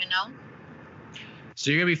 you know. So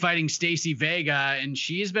you're gonna be fighting Stacy Vega, and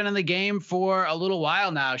she's been in the game for a little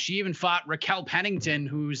while now. She even fought Raquel Pennington,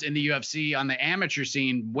 who's in the UFC on the amateur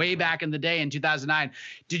scene way back in the day in 2009.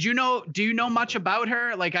 Do you know much about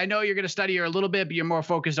her? Like, I know you're gonna study her a little bit, but you're more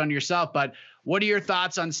focused on yourself. But what are your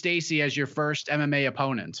thoughts on Stacy as your first MMA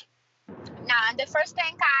opponent? Now, the first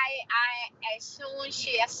thing I as soon as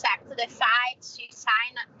she accepted the fight, she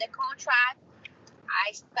signed the contract.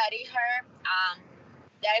 I studied her.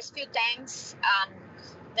 There's few things.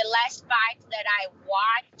 The last fight that I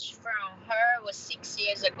watched from her was 6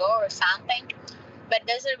 years ago or something, but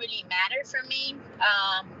doesn't really matter for me.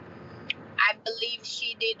 I believe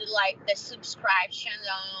she did like the subscription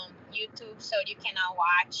on YouTube, so you cannot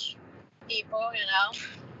watch people, you know.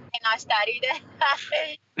 And I studied it.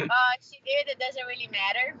 She did. It doesn't really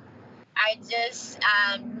matter. I just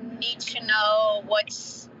need to know what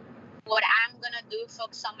I'm gonna do.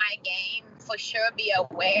 Focus on my game for sure. Be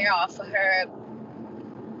aware of her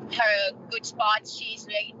good spots. She's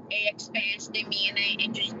very experienced in me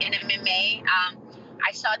in MMA.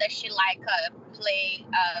 I saw that she play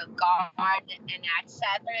guard and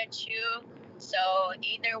etc. too. So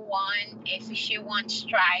either one, if she wants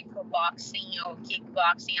strike or boxing or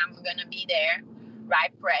kickboxing, I'm gonna be there,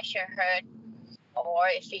 right? Pressure her. Or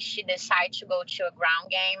if she decides to go to a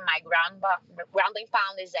ground game, my grounding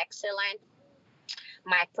pound is excellent.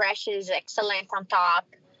 My pressure is excellent on top.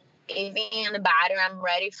 Even in the bottom, I'm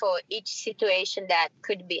ready for each situation that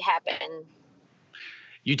could be happening.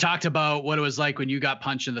 You talked about what it was like when you got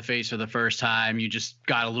punched in the face for the first time. You just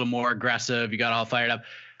got a little more aggressive. You got all fired up.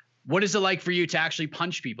 What is it like for you to actually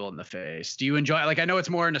punch people in the face? Do you enjoy, like, I know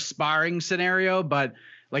it's more in a sparring scenario, but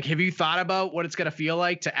like, have you thought about what it's going to feel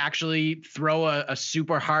like to actually throw a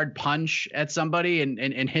super hard punch at somebody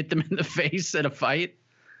and hit them in the face at a fight?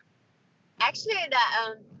 Actually,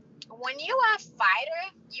 when you are a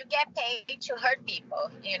fighter, you get paid to hurt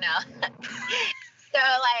people, you know? So,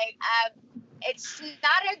 like, it's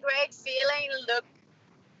not a great feeling. Look,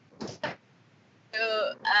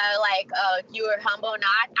 you are humble or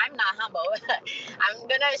not. I'm not humble. I'm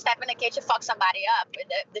gonna step in the cage to fuck somebody up.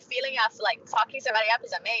 The feeling of like fucking somebody up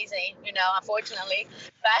is amazing, you know, unfortunately.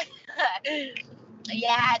 But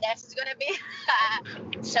yeah, that's gonna be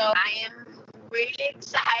so I am really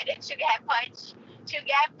excited to get punched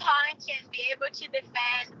and be able to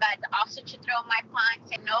defend, but also to throw my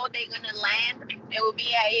punch and know they're gonna land. It will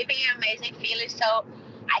be an even amazing feeling, so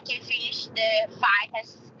I can finish the fight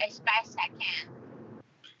as best as I can.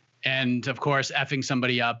 And of course, effing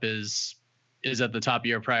somebody up is at the top of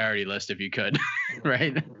your priority list if you could,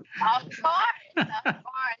 right? Of course.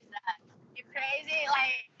 You're crazy.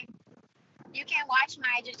 Like, you can watch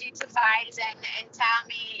my jiu-jitsu fights and tell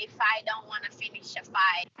me if I don't want to finish a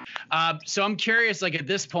fight. So I'm curious, like, at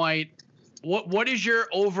this point, what is your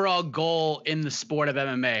overall goal in the sport of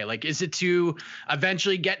MMA? Like, is it to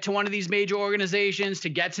eventually get to one of these major organizations, to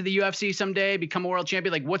get to the UFC someday, become a world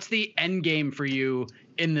champion? Like, what's the end game for you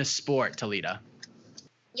in this sport, Talita?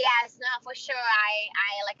 Yes, no, for sure.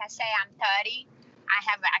 I like I say, I'm 30. I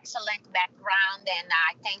have an excellent background, and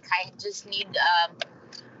I think I just need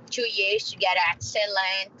 2 years to get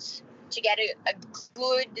excellent, to get a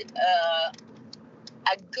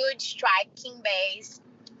good striking base,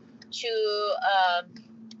 to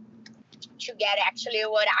get actually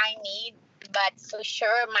what I need. But for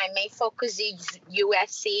sure, my main focus is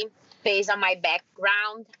UFC based on my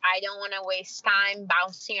background. I don't want to waste time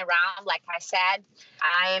bouncing around. Like I said,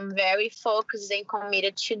 I am very focused and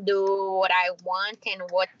committed to do what I want and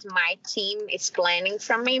what my team is planning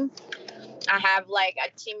from me. I have like a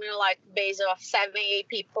team like based of 7-8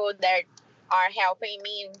 people that are helping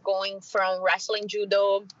me going from wrestling,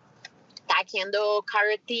 judo, taekwondo,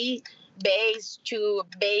 karate, base to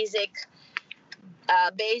basic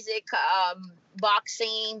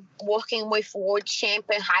boxing, working with world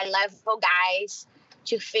champion, high level guys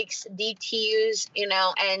to fix DTUs, you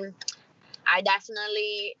know, and I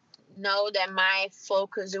definitely know that my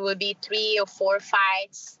focus will be 3 or 4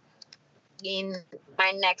 fights in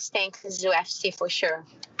my next tank is UFC for sure.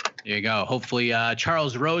 There you go. Hopefully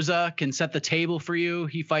Charles Rosa can set the table for you.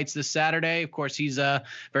 He fights this Saturday. Of course, he's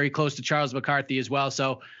very close to Charles McCarthy as well.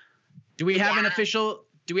 So do we have an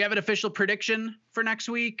official prediction for next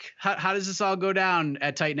week? How does this all go down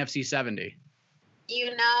at Titan FC 70?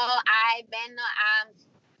 You know,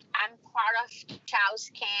 I'm part of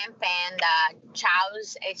Charles' camp, and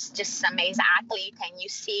Charles is just an amazing athlete, and you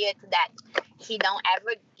see it that he don't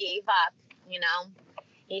ever give up, you know.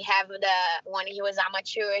 He have when he was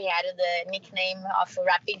amateur, he had the nickname of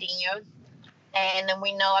Rapidinho. And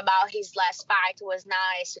we know about his last fight was not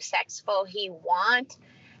as successful he won.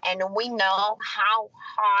 And we know how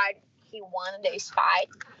hard he won this fight.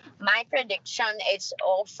 My prediction is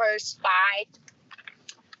all first fight,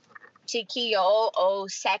 TKO, or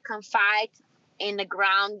second fight in the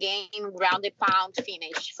ground game, ground and pound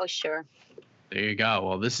finish for sure. There you go.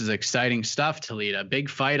 Well, this is exciting stuff, Talita. Big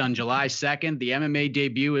fight on July 2nd. The MMA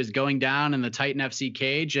debut is going down in the Titan FC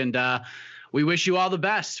cage, and we wish you all the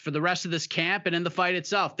best for the rest of this camp and in the fight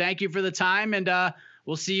itself. Thank you for the time, and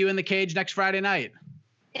we'll see you in the cage next Friday night.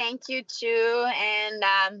 Thank you, too,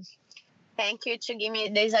 and thank you to give me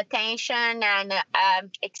this attention, and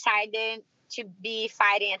excited to be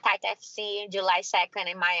fighting at Titan FC July 2nd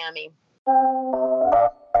in Miami.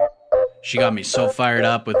 She got me so fired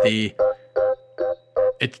up with the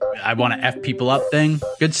I want to F people up thing.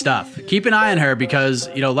 Good stuff. Keep an eye on her because,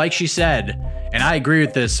 you know, like she said, and I agree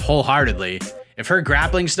with this wholeheartedly, if her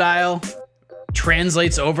grappling style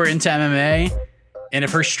translates over into MMA, and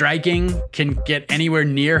if her striking can get anywhere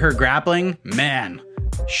near her grappling, man,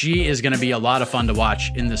 she is going to be a lot of fun to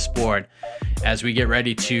watch in the sport as we get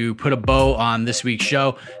ready to put a bow on this week's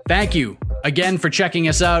show. Thank you again for checking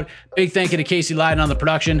us out. Big thank you to Casey Lyden on the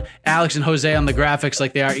production, Alex and Jose on the graphics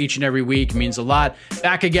like they are each and every week. It means a lot.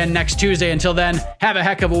 Back again next Tuesday. Until then, have a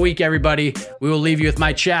heck of a week, everybody. We will leave you with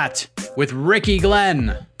my chat with Ricky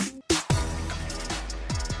Glenn.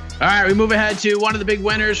 All right, we move ahead to one of the big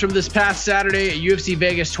winners from this past Saturday at UFC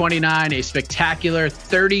Vegas 29, a spectacular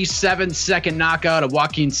 37-second knockout of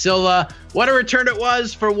Joaquin Silva. What a return it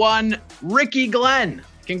was for one Ricky Glenn.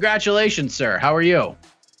 Congratulations, sir. How are you?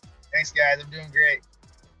 Thanks, guys. I'm doing great.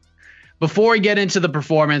 Before we get into the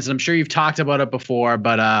performance, and I'm sure you've talked about it before,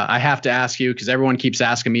 but I have to ask you because everyone keeps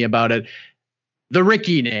asking me about it. The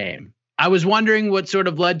Ricky name. I was wondering what sort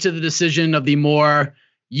of led to the decision of the more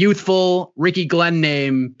youthful Ricky Glenn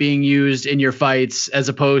name being used in your fights as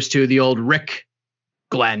opposed to the old Rick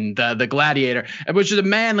Glenn, the gladiator, which is a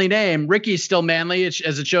manly name. Ricky's still manly as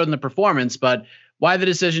it showed in the performance, but why the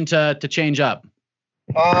decision to change up?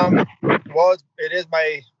 Well, it is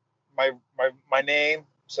my name.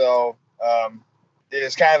 So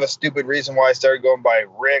it's kind of a stupid reason why I started going by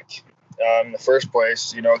Rick in the first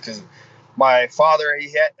place, because my father,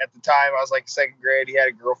 at the time, I was like second grade, he had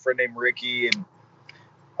a girlfriend named Ricky, and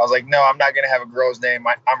I was like, no, I'm not going to have a girl's name.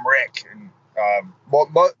 I'm Rick. And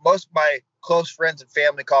most of my close friends and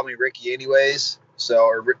family call me Ricky anyways.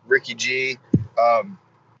 Or Ricky G.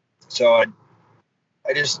 So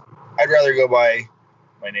I'd rather go by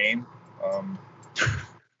my name.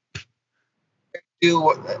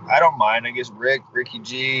 I don't mind. I guess Ricky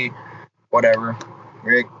G, whatever.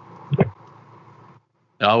 Rick.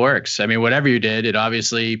 It all works. I mean, whatever you did, it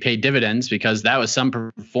obviously paid dividends because that was some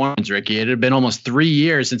performance, Ricky. It had been almost 3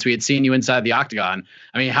 years since we had seen you inside the octagon.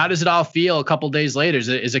 I mean, how does it all feel a couple days later?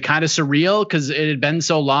 Is it kind of surreal because it had been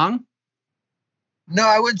so long? No,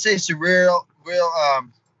 I wouldn't say surreal.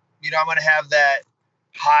 I'm going to have that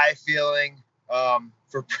high feeling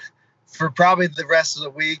for probably the rest of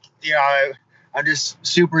the week. I'm just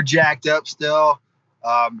super jacked up still.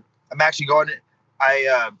 I'm actually going to.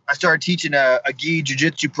 I started teaching a gi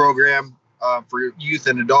jiu-jitsu program for youth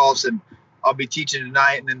and adults, and I'll be teaching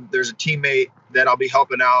tonight. And then there's a teammate that I'll be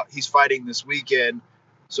helping out. He's fighting this weekend.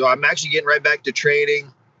 So I'm actually getting right back to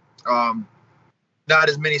training. Not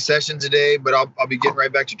as many sessions a day, but I'll be getting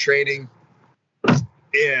right back to training.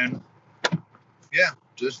 And yeah,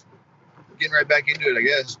 just getting right back into it, I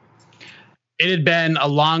guess. It had been a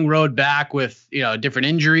long road back with, different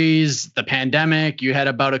injuries, the pandemic. You had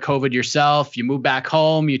a bout of COVID yourself. You moved back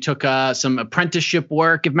home. You took some apprenticeship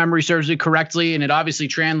work, if memory serves me correctly, and it obviously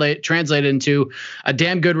translated into a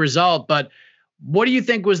damn good result. But what do you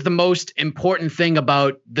think was the most important thing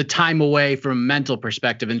about the time away from a mental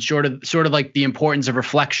perspective and sort of like the importance of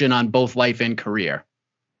reflection on both life and career?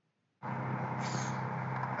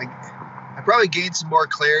 I probably gained some more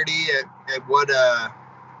clarity at what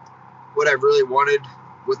I really wanted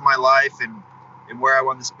with my life and where I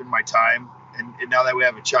wanted to spend my time. And now that we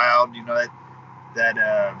have a child, that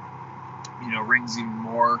rings even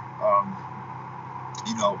more,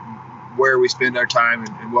 where we spend our time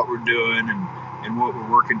and what we're doing and what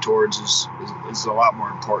we're working towards is a lot more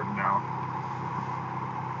important now.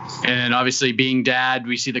 And obviously being dad,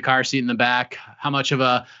 we see the car seat in the back. How much of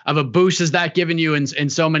a boost has that given you in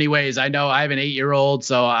so many ways? I know I have an 8-year-old,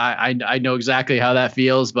 so I know exactly how that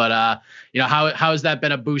feels. But how has that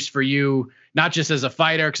been a boost for you? Not just as a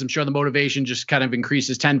fighter, because I'm sure the motivation just kind of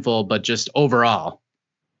increases tenfold, but just overall.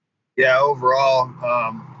 Yeah, overall,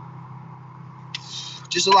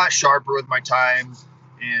 just a lot sharper with my time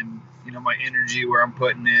and my energy where I'm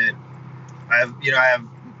putting it. I have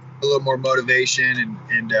a little more motivation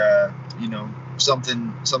and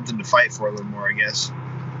something to fight for a little more, I guess.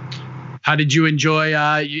 How did you enjoy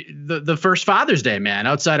the first Father's Day, man?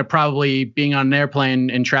 Outside of probably being on an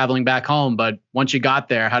airplane and traveling back home, but once you got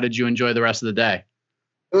there, how did you enjoy the rest of the day?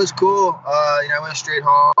 It was cool. I went straight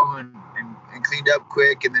home and cleaned up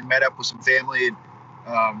quick, and then met up with some family. And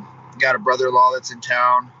got a brother-in-law that's in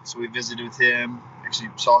town, so we visited with him.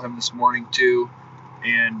 Actually saw him this morning too,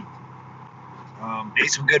 and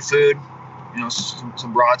ate some good food.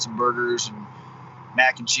 Some brats and burgers and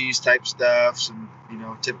mac and cheese type stuff, some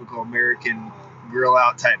typical American grill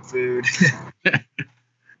out type food.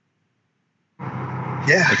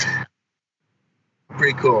 Yeah,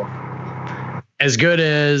 pretty cool. As good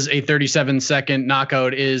as a 37-second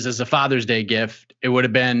knockout is as a Father's Day gift, it would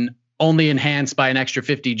have been only enhanced by an extra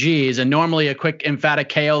 50 Gs. And normally a quick emphatic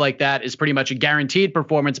KO like that is pretty much a guaranteed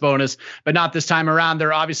performance bonus, but not this time around. There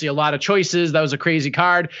are obviously a lot of choices. That was a crazy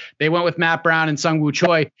card. They went with Matt Brown and Sung Woo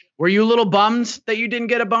Choi. Were you a little bummed that you didn't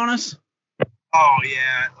get a bonus? Oh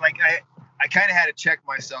yeah. Like I kind of had to check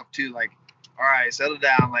myself too. Like, all right, settle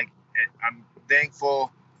down. Like, I'm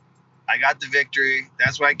thankful I got the victory.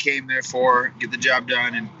 That's what I came there for, get the job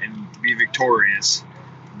done and be victorious.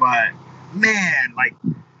 But, man, like,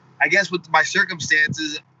 I guess with my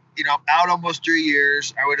circumstances, you know, I'm out almost 3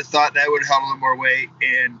 years. I would have thought that would have held a little more weight.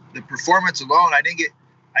 And the performance alone, I didn't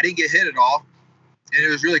get hit at all. And it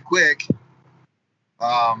was really quick.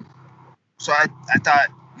 So I thought,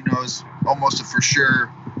 you know, it was almost a for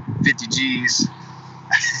sure 50 G's.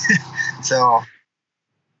 So.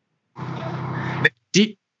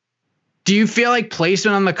 Do you feel like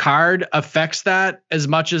placement on the card affects that as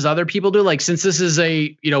much as other people do? Like, since this is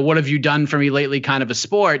a, you know, what have you done for me lately kind of a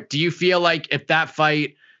sport, do you feel like if that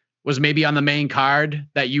fight was maybe on the main card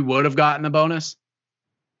that you would have gotten the bonus?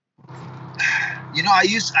 You know, I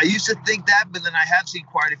used to think that, but then I have seen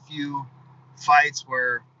quite a few fights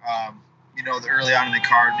where, you know, early on in the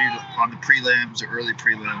card, on the prelims or early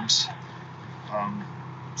prelims.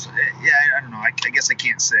 So yeah, I don't know. I guess I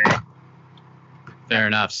can't say. Fair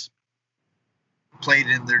enough. Played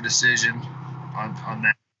in their decision on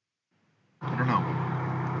that. I don't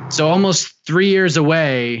know. So almost 3 years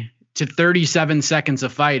away to 37 seconds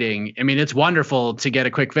of fighting. I mean, it's wonderful to get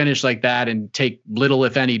a quick finish like that and take little,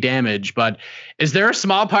 if any, damage. But is there a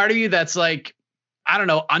small part of you that's like, I don't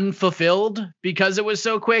know, unfulfilled because it was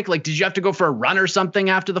so quick? Like, did you have to go for a run or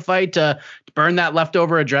something after the fight to burn that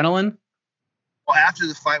leftover adrenaline? Well, after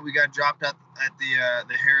the fight, we got dropped at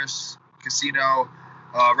the Harris Casino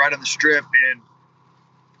right on the Strip, and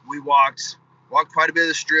we walked quite a bit of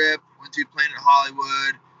the Strip, went through Planet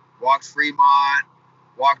Hollywood, walked Fremont,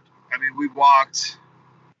 we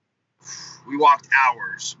walked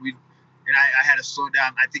hours. I had to slow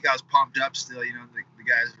down. I think I was pumped up still, you know, the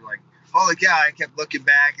guys were like, holy cow, I kept looking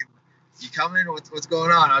back and you coming? What's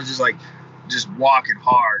going on? I was just walking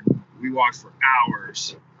hard. We walked for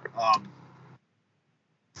hours.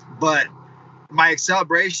 But my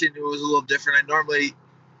celebration, it was a little different. I normally,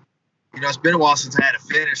 you know, it's been a while since I had a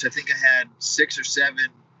finish. I think I had 6 or 7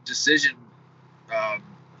 decision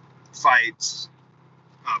fights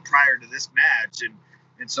prior to this match.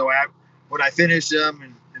 And so when I finished them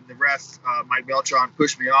and the ref, Mike Beltran,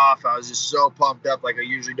 pushed me off, I was just so pumped up. Like, I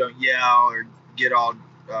usually don't yell or get all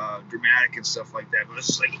dramatic and stuff like that. But it's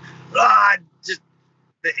just like, just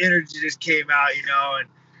the energy just came out, you know. And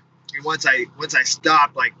once I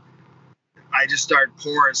stopped, like, I just started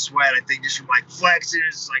pouring sweat. I think just from like flexing,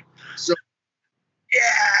 it's like, so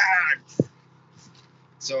yeah.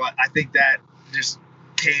 So I think that just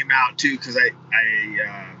came out too, because I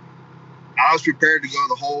was prepared to go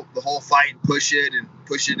the whole fight and push it in.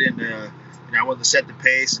 You know, I wanted to set the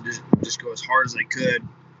pace and just go as hard as I could.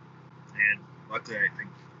 And luckily, I think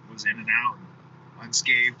was in and out, and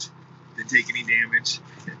unscathed, didn't take any damage.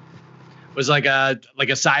 Was like a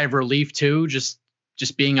sigh of relief too, just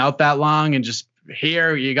being out that long and just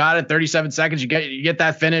here, you got it, 37 seconds, you get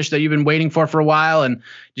that finish that you've been waiting for a while. And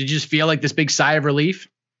did you just feel like this big sigh of relief?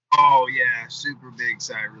 Oh yeah, super big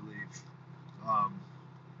sigh of relief.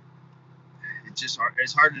 It's just hard.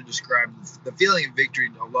 It's hard to describe the feeling of victory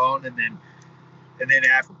alone, and then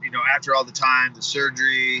after, you know, after all the time, the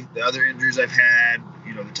surgery, the other injuries I've had,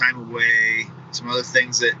 you know, the time away, some other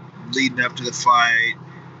things that leading up to the fight,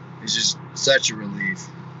 it's just such a relief.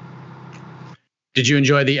 Did you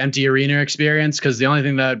enjoy the empty arena experience? Because the only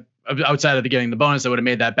thing that, outside of getting the bonus, that would have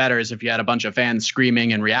made that better is if you had a bunch of fans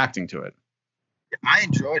screaming and reacting to it. I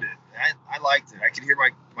enjoyed it. I liked it. I could hear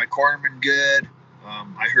my cornerman good.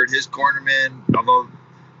 I heard his cornerman, although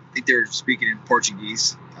I think they were speaking in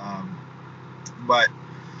Portuguese. But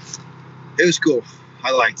it was cool.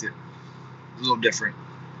 I liked it. It was a little different.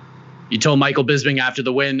 You told Michael Bisping after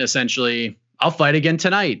the win, essentially, I'll fight again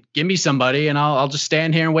tonight. Give me somebody and I'll just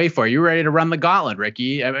stand here and wait for you. You're ready to run the gauntlet,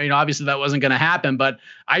 Ricky. I mean, obviously that wasn't going to happen, but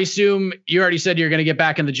I assume you already said you're going to get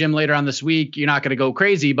back in the gym later on this week. You're not going to go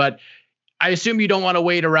crazy, but I assume you don't want to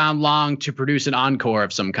wait around long to produce an encore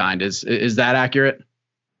of some kind. Is that accurate?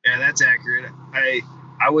 Yeah, that's accurate.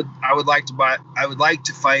 I would like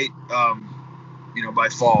to fight, you know, by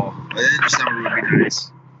fall. By the end of summer would be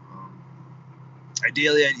nice.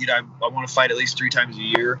 Ideally, I want to fight at least 3 times a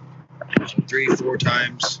year. 3-4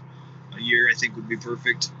 times a year, I think, would be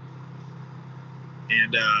perfect.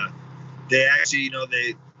 And they actually, you know,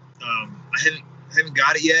 I haven't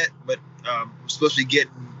got it yet, but I'm supposed to be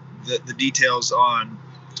getting the details on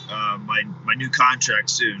my new contract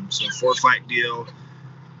soon. So 4-fight deal.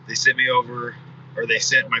 They sent me over, or they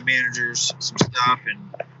sent my managers some stuff, and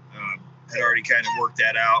had already kind of worked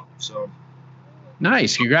that out. So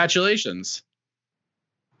nice, congratulations!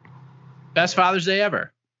 Best Father's Day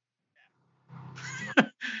ever.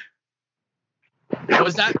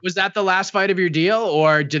 Was that the last fight of your deal,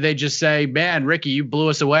 or did they just say, man, Ricky, you blew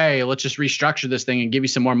us away, let's just restructure this thing and give you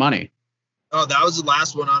some more money? Oh, that was the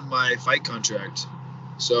last one on my fight contract.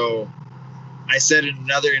 So I said in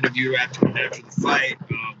another interview after the fight,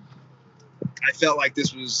 I felt like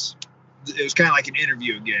it was kind of like an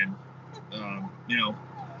interview again. I'm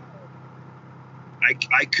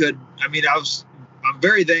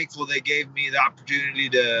very thankful they gave me the opportunity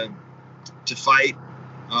to fight.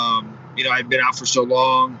 I'd been out for so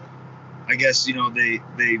long. I guess,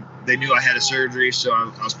 they knew I had a surgery, so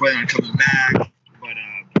I was planning on coming back, but they're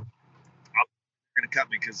going to cut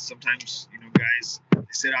me because sometimes, guys, they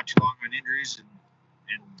sit out too long on injuries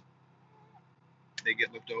and they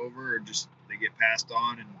get looked over or just they get passed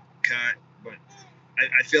on and cut. But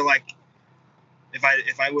I feel like if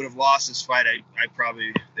I would have lost this fight, they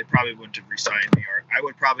probably wouldn't have re-signed me, or I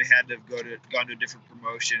would probably had to have gone to a different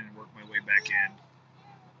promotion and work my way back in.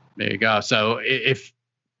 There you go. So if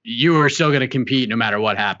you were still going to compete no matter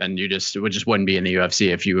what happened, it just wouldn't be in the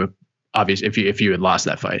UFC if you had lost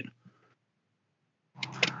that fight.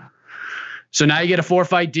 So now you get a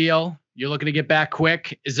 4-fight deal. You're looking to get back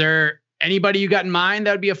quick. Is there anybody you got in mind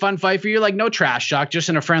that would be a fun fight for you? Like no trash talk, just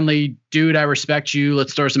in a friendly, dude, I respect you,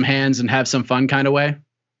 let's throw some hands and have some fun kind of way.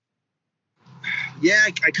 Yeah,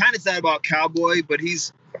 I kind of thought about Cowboy, but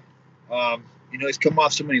he's, he's come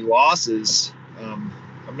off so many losses. I'm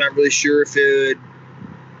not really sure if it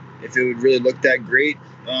would really look that great,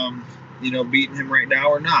 beating him right now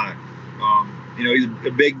or not. He's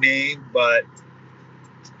a big name, but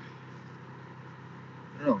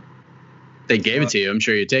I don't know. They gave it to you. I'm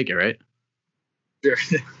sure you take it, right? Sure.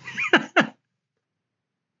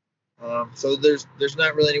 So there's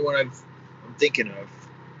not really anyone I'm thinking of.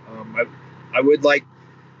 I would like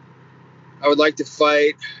to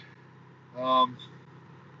fight.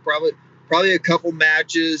 Probably a couple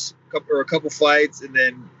matches, a couple fights, and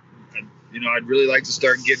then I'd really like to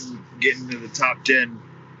start getting into the top 10.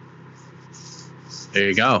 There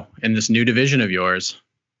you go. In this new division of yours.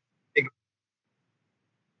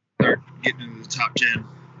 Start getting into the top 10.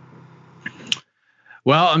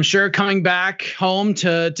 Well, I'm sure coming back home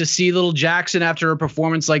to see little Jackson after a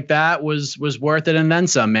performance like that was worth it and then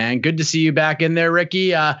some, man. Good to see you back in there,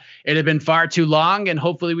 Ricky. It had been far too long, and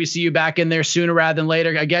hopefully we see you back in there sooner rather than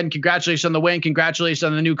later. Again, congratulations on the win. Congratulations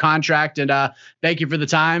on the new contract, and thank you for the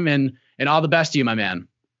time, and all the best to you, my man.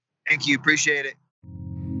 Thank you. Appreciate it.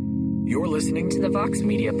 You're listening to the Vox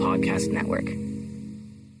Media Podcast Network.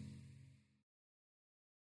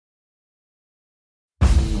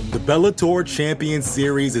 The Bellator Champions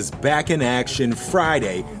Series is back in action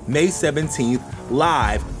Friday, May 17th,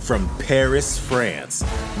 live from Paris, France.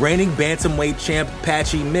 Reigning bantamweight champ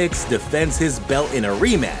Patchy Mix defends his belt in a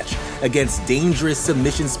rematch against dangerous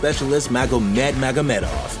submission specialist Magomed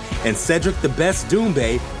Magomedov. And Cedric the Best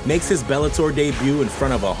Doumbé makes his Bellator debut in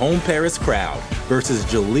front of a home Paris crowd versus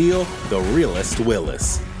Jaleel the Realist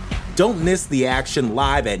Willis. Don't miss the action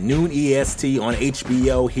live at noon EST on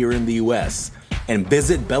HBO here in the US. And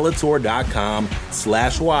visit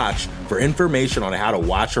Bellator.com/watch for information on how to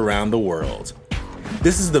watch around the world.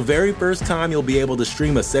 This is the very first time you'll be able to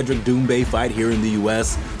stream a Cedric Doumbé fight here in the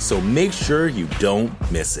US, so make sure you don't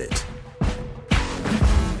miss it.